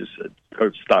way. She just said,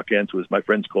 her stock answer was, my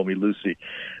friends call me Lucy.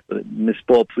 But Miss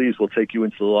Ball, please, we'll take you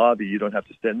into the lobby. You don't have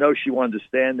to stand. No, she wanted to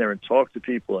stand there and talk to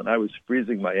people, and I was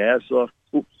freezing my ass off.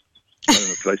 Oops. I don't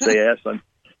know, could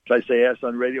I say ass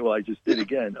on radio? Well, I just did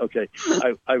again. Okay.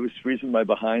 I was freezing my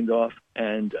behind off,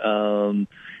 and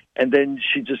then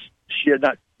she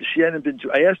hadn't been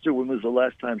to, I asked her when was the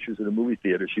last time she was in a movie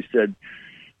theater. She said,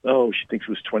 oh, she thinks it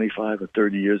was 25 or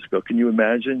 30 years ago. Can you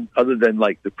imagine? Other than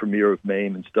like the premiere of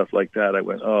MAME and stuff like that, I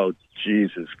went, oh,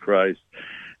 Jesus Christ.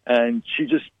 And she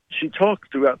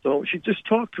talked throughout the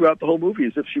whole movie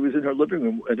as if she was in her living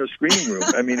room, in her screening room.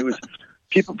 I mean, it was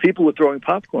people were throwing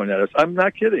popcorn at us. I'm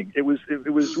not kidding. It was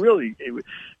really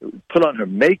put on her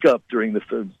makeup during the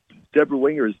film. Deborah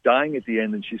Winger is dying at the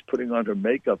end, and she's putting on her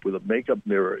makeup with a makeup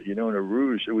mirror, you know, and a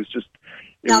rouge. It was just.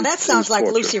 That sounds like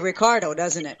torture. Lucy Ricardo,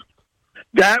 doesn't it?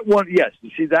 That one, yes.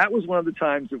 You see, that was one of the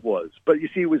times it was. But you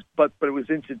see, it was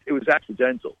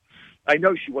accidental. I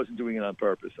know she wasn't doing it on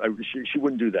purpose. She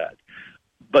wouldn't do that.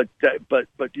 But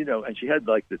you know, and she had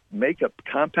like the makeup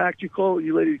compact. You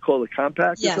lady call it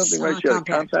compact or something, right? She had a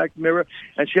compact mirror,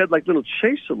 and she had like little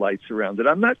chaser lights around it.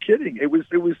 I'm not kidding. It was,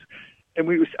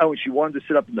 and she wanted to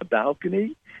sit up in the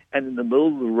balcony and in the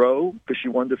middle of the row because she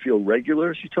wanted to feel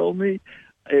regular. She told me.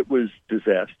 It was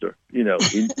disaster, you know.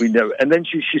 We never. And then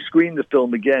she screened the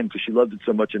film again because she loved it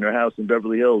so much in her house in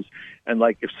Beverly Hills. And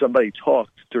like if somebody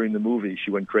talked during the movie, she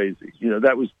went crazy. You know,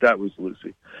 that was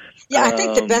Lucy. Yeah, I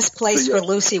think the best place for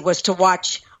Lucy was to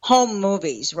watch home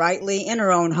movies, right, Lee, in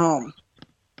her own home.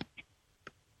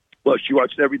 Well, she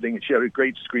watched everything, and she had a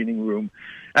great screening room.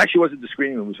 Actually, it wasn't the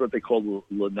screening room; it was what they called the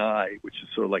lanai, which is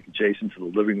sort of like adjacent to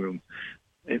the living room.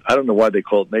 I don't know why they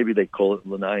call it. Maybe they call it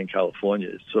lanai in California.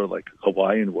 It's sort of like a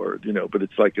Hawaiian word, you know, but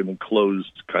it's like an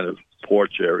enclosed kind of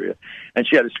porch area. And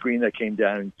she had a screen that came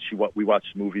down, and we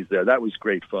watched movies there. That was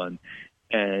great fun.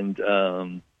 And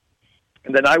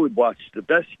then I would watch. The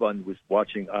best fun was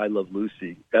watching I Love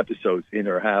Lucy episodes in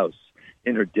her house,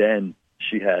 in her den.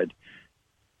 She had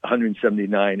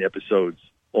 179 episodes,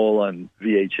 all on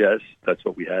VHS. That's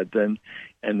what we had then.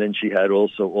 And then she had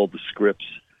also all the scripts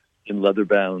in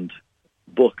leather-bound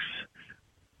books.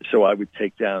 So I would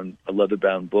take down a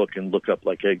leather-bound book and look up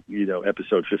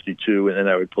episode 52, and then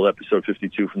I would pull episode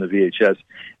 52 from the VHS,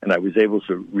 and I was able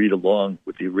to read along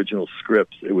with the original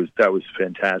scripts. That was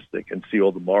fantastic, and see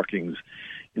all the markings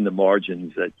in the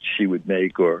margins that she would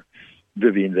make or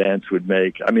Vivian Vance would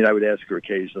make. I mean, I would ask her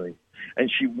occasionally,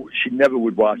 and she never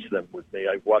would watch them with me.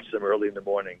 I watched them early in the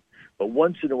morning, but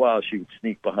once in a while she would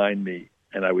sneak behind me,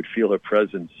 and I would feel her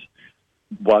presence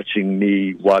watching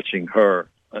me, watching her.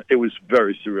 It was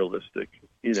very surrealistic,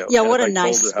 you know. Yeah, what a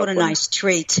nice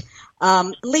treat.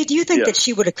 Lee, do you think that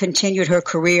she would have continued her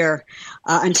career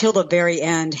until the very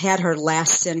end had her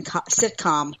last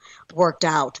sitcom worked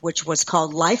out, which was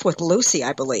called Life with Lucy,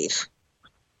 I believe?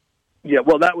 Yeah,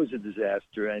 well, that was a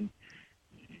disaster, and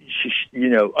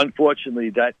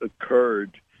unfortunately, that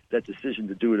decision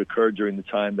to do it occurred during the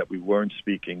time that we weren't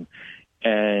speaking.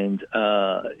 And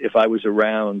if I was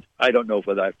around, I don't know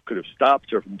whether I could have stopped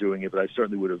her from doing it, but I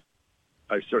certainly would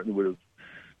have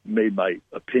made my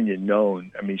opinion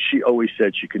known. I mean, she always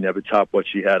said she could never top what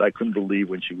she had. I couldn't believe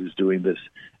when she was doing this,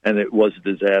 and it was a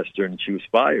disaster, and she was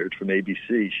fired from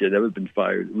ABC. She had never been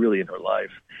fired really in her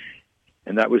life.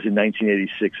 And that was in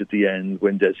 1986 at the end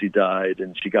when Desi died,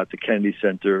 and she got the Kennedy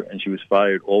Center, and she was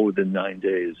fired all within 9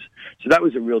 days. So that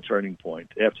was a real turning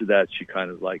point. After that, she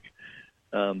kind of like,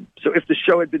 so if the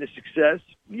show had been a success,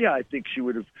 yeah, I think she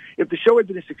would have. If the show had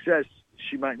been a success,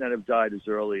 she might not have died as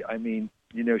early. I mean,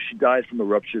 she died from a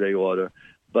ruptured aorta,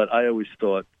 but I always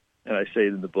thought, and I say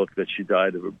it in the book, that she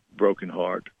died of a broken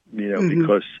heart,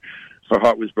 because her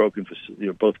heart was broken for,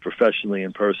 both professionally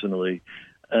and personally.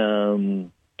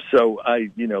 So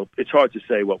it's hard to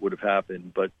say what would have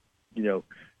happened, but,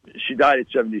 she died at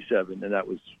 77, and that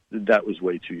was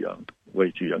way too young.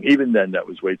 Even then, that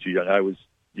was way too young. I was,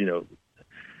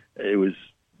 it was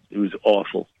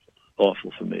awful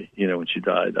for me, when she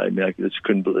died. I mean, I just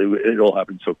couldn't believe it. It all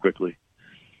happened so quickly.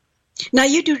 Now,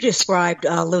 you do describe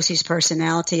Lucy's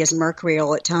personality as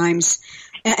mercurial at times,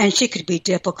 and she could be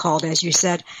difficult, as you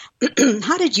said.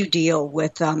 How did you deal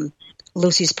with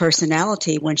Lucy's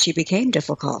personality when she became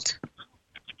difficult?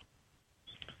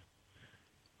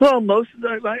 Well, most of the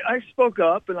time I spoke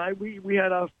up, and we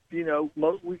had a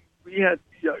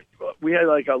we had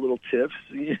like our little tiffs,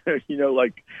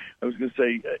 like I was going to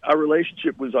say, our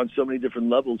relationship was on so many different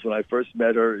levels. When I first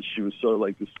met her, she was sort of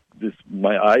like this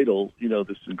my idol,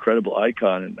 this incredible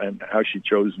icon, and how she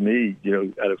chose me,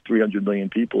 out of 300 million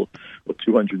people, or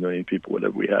 200 million people,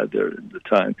 whatever we had there at the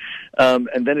time.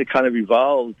 And then it kind of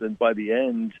evolved, and by the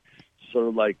end, sort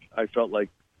of like, I felt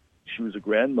like she was a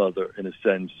grandmother in a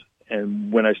sense.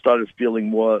 And when I started feeling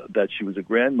more that she was a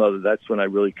grandmother, that's when I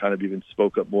really kind of even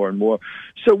spoke up more and more.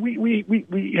 So we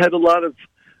had a lot of.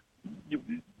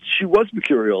 She was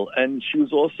mercurial, and she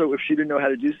was also, if she didn't know how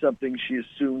to do something, she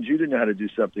assumed you didn't know how to do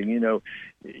something,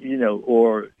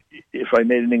 or if I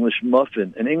made an English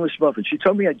muffin. She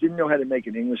told me I didn't know how to make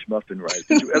an English muffin right.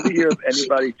 Did you ever hear of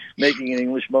anybody making an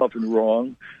English muffin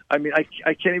wrong? I mean, I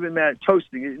can't even imagine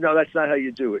toasting. No, that's not how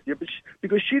you do it. Yeah, but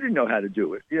because she didn't know how to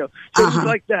do it, So it was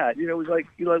like that. It was like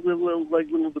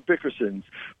little the Bickersons.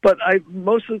 But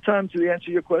most of the time, to answer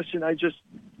your question, I just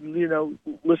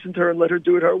listened to her and let her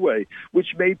do it her way,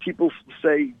 which made people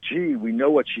say, "Gee, we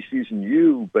know what she sees in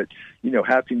you, but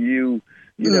how can you?"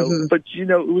 But it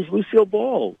was Lucille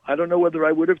Ball. I don't know whether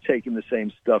I would have taken the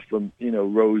same stuff from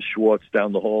Rose Schwartz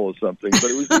down the hall or something, but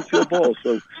it was Lucille Ball.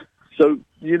 So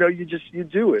you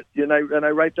do it, and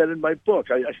I write that in my book.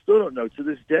 I still don't know to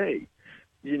this day.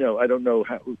 I don't know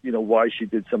how why she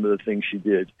did some of the things she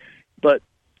did, but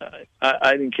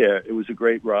I didn't care. It was a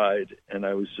great ride, and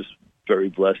I was just very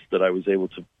blessed that I was able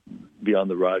to be on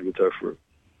the ride with her for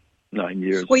 9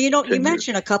 years. Well, you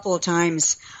mentioned a couple of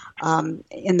times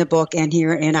in the book and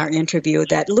here in our interview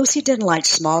that Lucy didn't like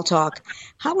small talk.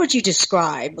 How would you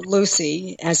describe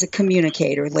Lucy as a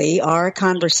communicator, Lee, or a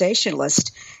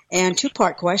conversationalist? And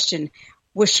two-part question,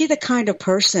 was she the kind of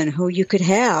person who you could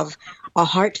have a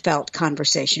heartfelt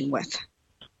conversation with?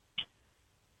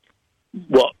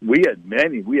 Well, we had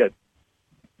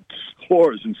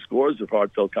scores and scores of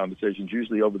heartfelt conversations,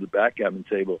 usually over the backgammon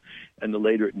table. And the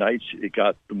later at night it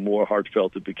got, the more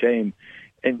heartfelt it became.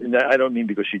 And I don't mean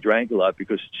because she drank a lot,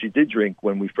 because she did drink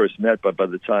when we first met, but by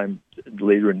the time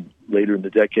later in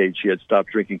the decade, she had stopped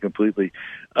drinking completely.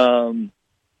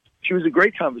 She was a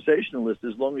great conversationalist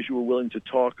as long as you were willing to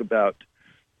talk about,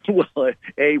 well,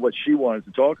 A, what she wanted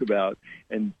to talk about,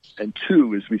 and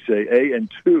two, as we say, A,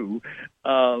 and two,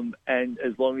 and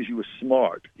as long as you were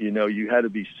smart, you had to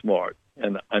be smart,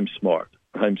 and I'm smart.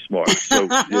 So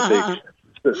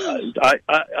I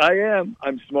am.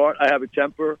 I'm smart. I have a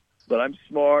temper, but I'm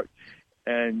smart,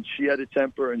 and she had a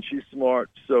temper, and she's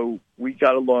smart, so we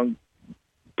got along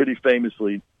pretty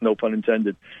famously, no pun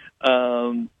intended.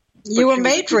 You were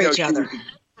made for each other.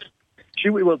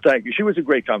 Well, thank you. She was a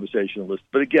great conversationalist,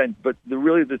 but again,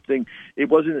 the thing, it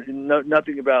wasn't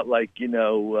nothing about like what you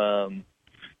know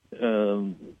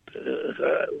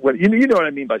what I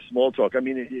mean by small talk. I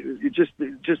mean,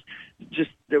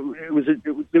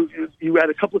 you had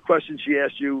a couple of questions she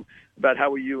asked you about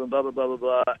how are you and blah blah blah blah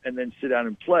blah, and then sit down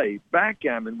and play.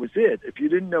 Backgammon was it. If you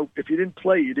didn't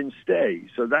play, you didn't stay.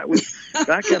 So that was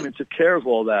backgammon took care of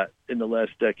all that in the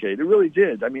last decade. It really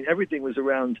did. I mean, everything was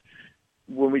around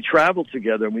when we traveled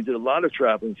together, and we did a lot of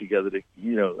traveling together to,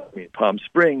 Palm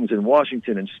Springs and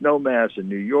Washington and Snowmass and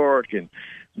New York and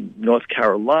North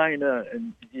Carolina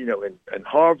and, and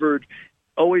Harvard,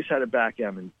 always had a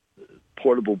backgammon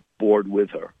portable board with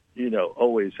her.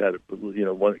 Always had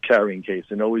one carrying case,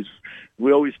 and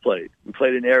we always played. We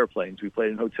played in airplanes. We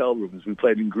played in hotel rooms. We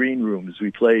played in green rooms.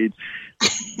 We played.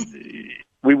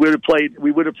 We would have played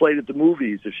at the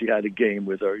movies if she had a game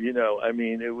with her.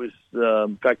 It was.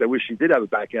 In fact, I wish she did have a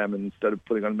backgammon instead of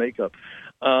putting on makeup.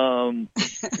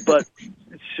 But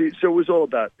so it was all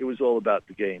about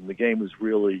the game. The game was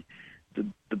really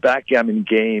the backgammon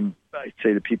game. I'd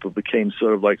say to people became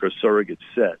sort of like her surrogate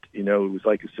set. It was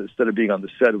like instead of being on the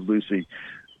set of Lucy,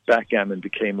 backgammon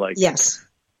became like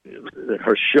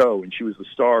her show, and she was the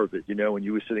star of it. When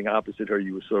you were sitting opposite her,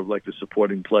 you were sort of like the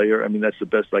supporting player. That's the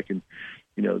best I can,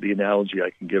 the analogy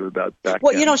I can give about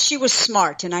backgammon. Well, she was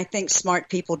smart, and I think smart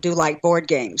people do like board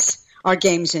games or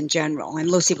games in general. And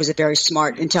Lucy was a very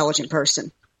smart, intelligent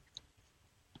person.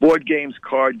 Board games,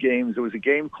 card games. There was a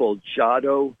game called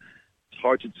Giotto.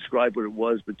 Hard to describe what it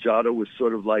was, but Giotto was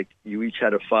sort of like you each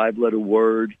had a 5-letter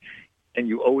word, and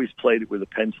you always played it with a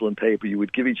pencil and paper. You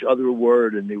would give each other a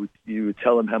word, and you would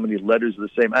tell them how many letters are the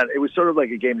same. And it was sort of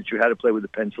like a game that you had to play with a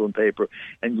pencil and paper,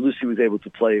 and Lucy was able to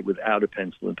play it without a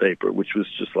pencil and paper, which was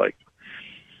just like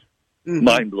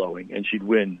mind-blowing, and she'd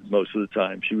win most of the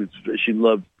time. She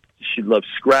loved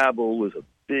Scrabble. Was a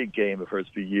big game of hers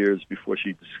for years before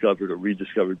she discovered or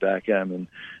rediscovered backgammon.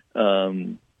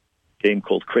 Game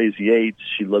called Crazy Eights.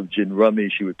 She loved gin rummy.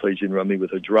 She would play gin rummy with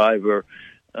her driver.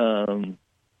 Games.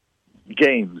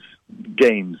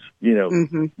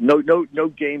 No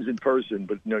games in person,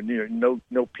 but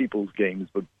no people's games,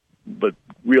 but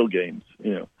real games.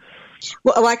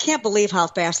 Well, I can't believe how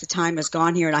fast the time has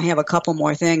gone here, and I have a couple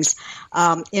more things.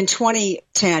 In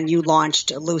 2010, you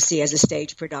launched Lucy as a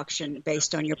stage production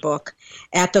based on your book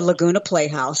at the Laguna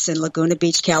Playhouse in Laguna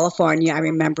Beach, California. I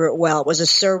remember it well. It was a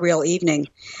surreal evening.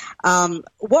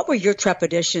 What were your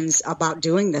trepidations about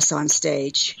doing this on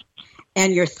stage,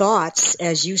 and your thoughts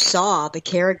as you saw the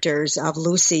characters of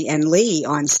Lucy and Lee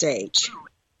on stage?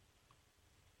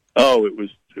 Oh, it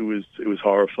was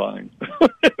horrifying.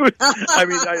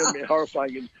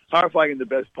 Horrifying in the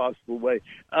best possible way.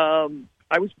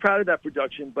 I was proud of that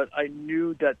production, but I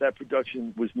knew that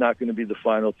production was not going to be the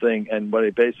final thing. And what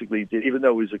I basically did, even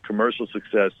though it was a commercial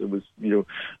success, it was,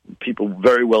 people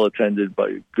very well attended by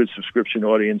a good subscription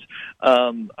audience.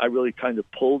 I really kind of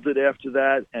pulled it after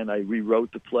that, and I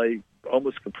rewrote the play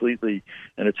almost completely.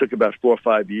 And it took about 4 or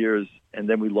 5 years, and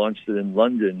then we launched it in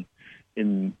London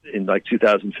in like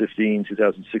 2015,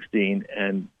 2016,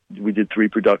 and we did 3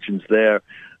 productions there.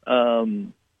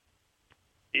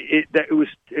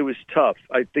 It was tough.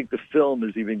 I think the film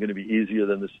is even going to be easier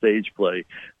than the stage play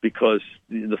because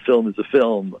the film is a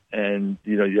film, and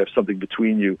you have something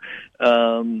between you.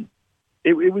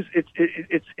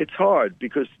 It's hard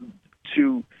because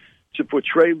to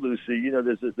portray Lucy,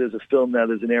 there's a film now.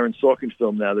 There's an Aaron Sorkin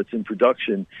film now that's in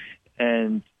production,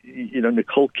 and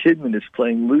Nicole Kidman is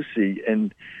playing Lucy,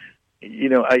 and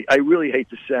I really hate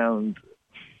to sound.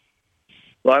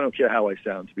 Well, I don't care how I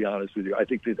sound, to be honest with you. I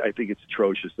think it's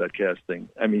atrocious, that casting.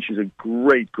 She's a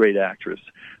great, great actress,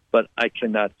 but I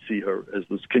cannot see her as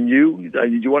Lucy. Can you? Do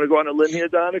you want to go on a limb here,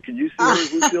 Donna? Can you see her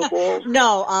as Lucille Ball?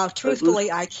 No,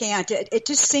 truthfully, I can't. It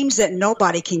just seems that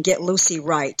nobody can get Lucy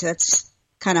right. That's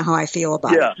kind of how I feel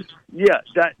about it. Yeah.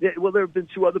 Well, there have been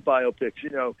 2 other biopics,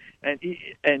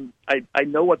 and I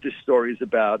know what this story is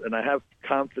about, and I have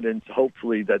confidence,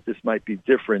 hopefully, that this might be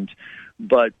different,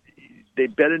 but they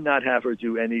better not have her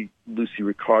do any Lucy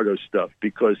Ricardo stuff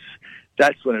because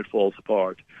that's when it falls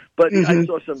apart. But I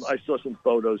saw some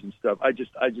photos and stuff. I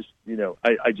just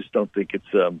don't think it's.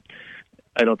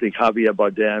 I don't think Javier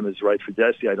Bardem is right for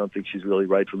Desi. I don't think she's really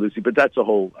right for Lucy. But that's a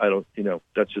whole.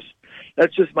 That's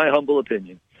just my humble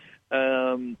opinion.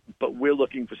 But we're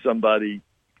looking for somebody,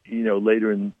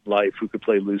 later in life who could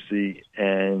play Lucy,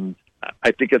 and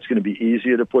I think that's going to be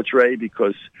easier to portray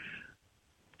because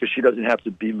she doesn't have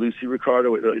to be Lucy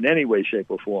Ricardo in any way, shape,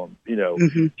 or form.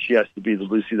 She has to be the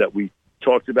Lucy that we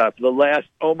talked about for the last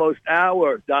almost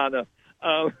hour, Donna.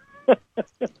 I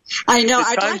know.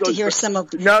 I'd like to hear some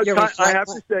of your reflections. I have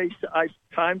to say,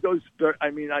 time goes.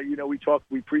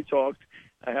 We pre-talked.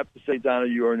 I have to say, Donna,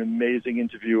 you are an amazing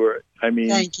interviewer.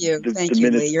 Thank you,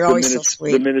 Lee. You're always so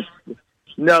sweet. The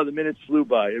minutes flew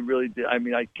by. It really did.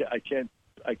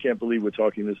 I can't believe we're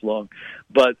talking this long,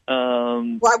 but well,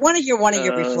 I want to hear one of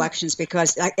your reflections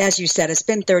because, as you said, it's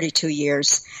been 32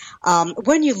 years.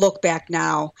 When you look back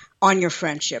now on your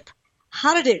friendship,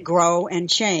 how did it grow and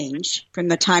change from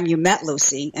the time you met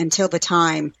Lucy until the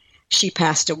time she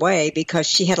passed away because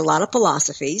she had a lot of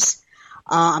philosophies.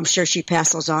 I'm sure she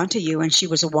passed those on to you, and she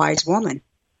was a wise woman.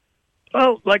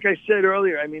 Well, like I said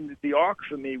earlier, I mean, the arc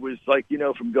for me was like,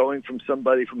 from going from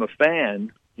a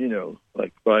fan,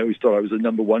 like I always thought I was a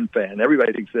number one fan.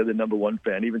 Everybody thinks they're the number one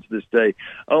fan, even to this day.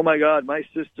 Oh my God, my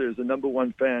sister is a number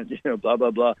one fan, blah,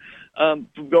 blah, blah.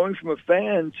 From going from a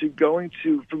fan to going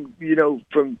to, from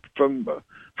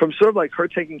sort of like her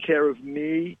taking care of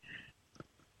me,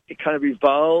 it kind of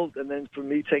evolved, and then from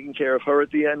me taking care of her at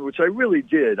the end, which I really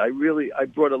did. I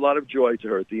brought a lot of joy to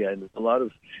her at the end,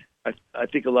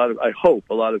 I hope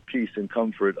a lot of peace and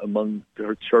comfort among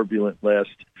her turbulent last,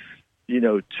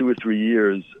 2 or 3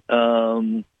 years.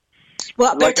 Well,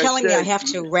 they're telling me I have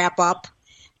to wrap up.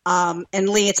 And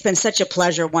Lee, it's been such a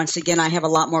pleasure. Once again, I have a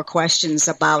lot more questions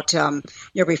about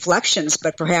your reflections,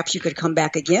 but perhaps you could come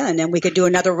back again and we could do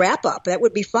another wrap up. That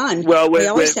would be fun. Well, we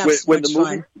always have so much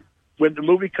fun. When the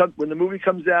movie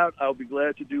comes out, I'll be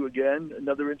glad to do again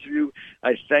another interview.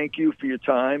 I thank you for your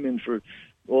time and for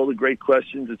all the great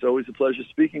questions. It's always a pleasure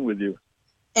speaking with you.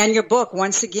 And your book,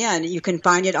 once again, you can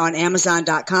find it on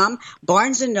Amazon.com,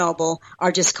 Barnes & Noble,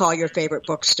 or just call your favorite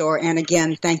bookstore. And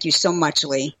again, thank you so much,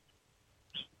 Lee.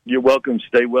 You're welcome.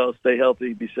 Stay well, stay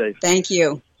healthy, be safe. Thank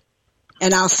you.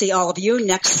 And I'll see all of you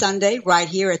next Sunday right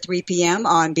here at 3 p.m.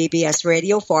 on BBS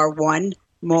Radio for One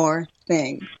More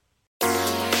Thing.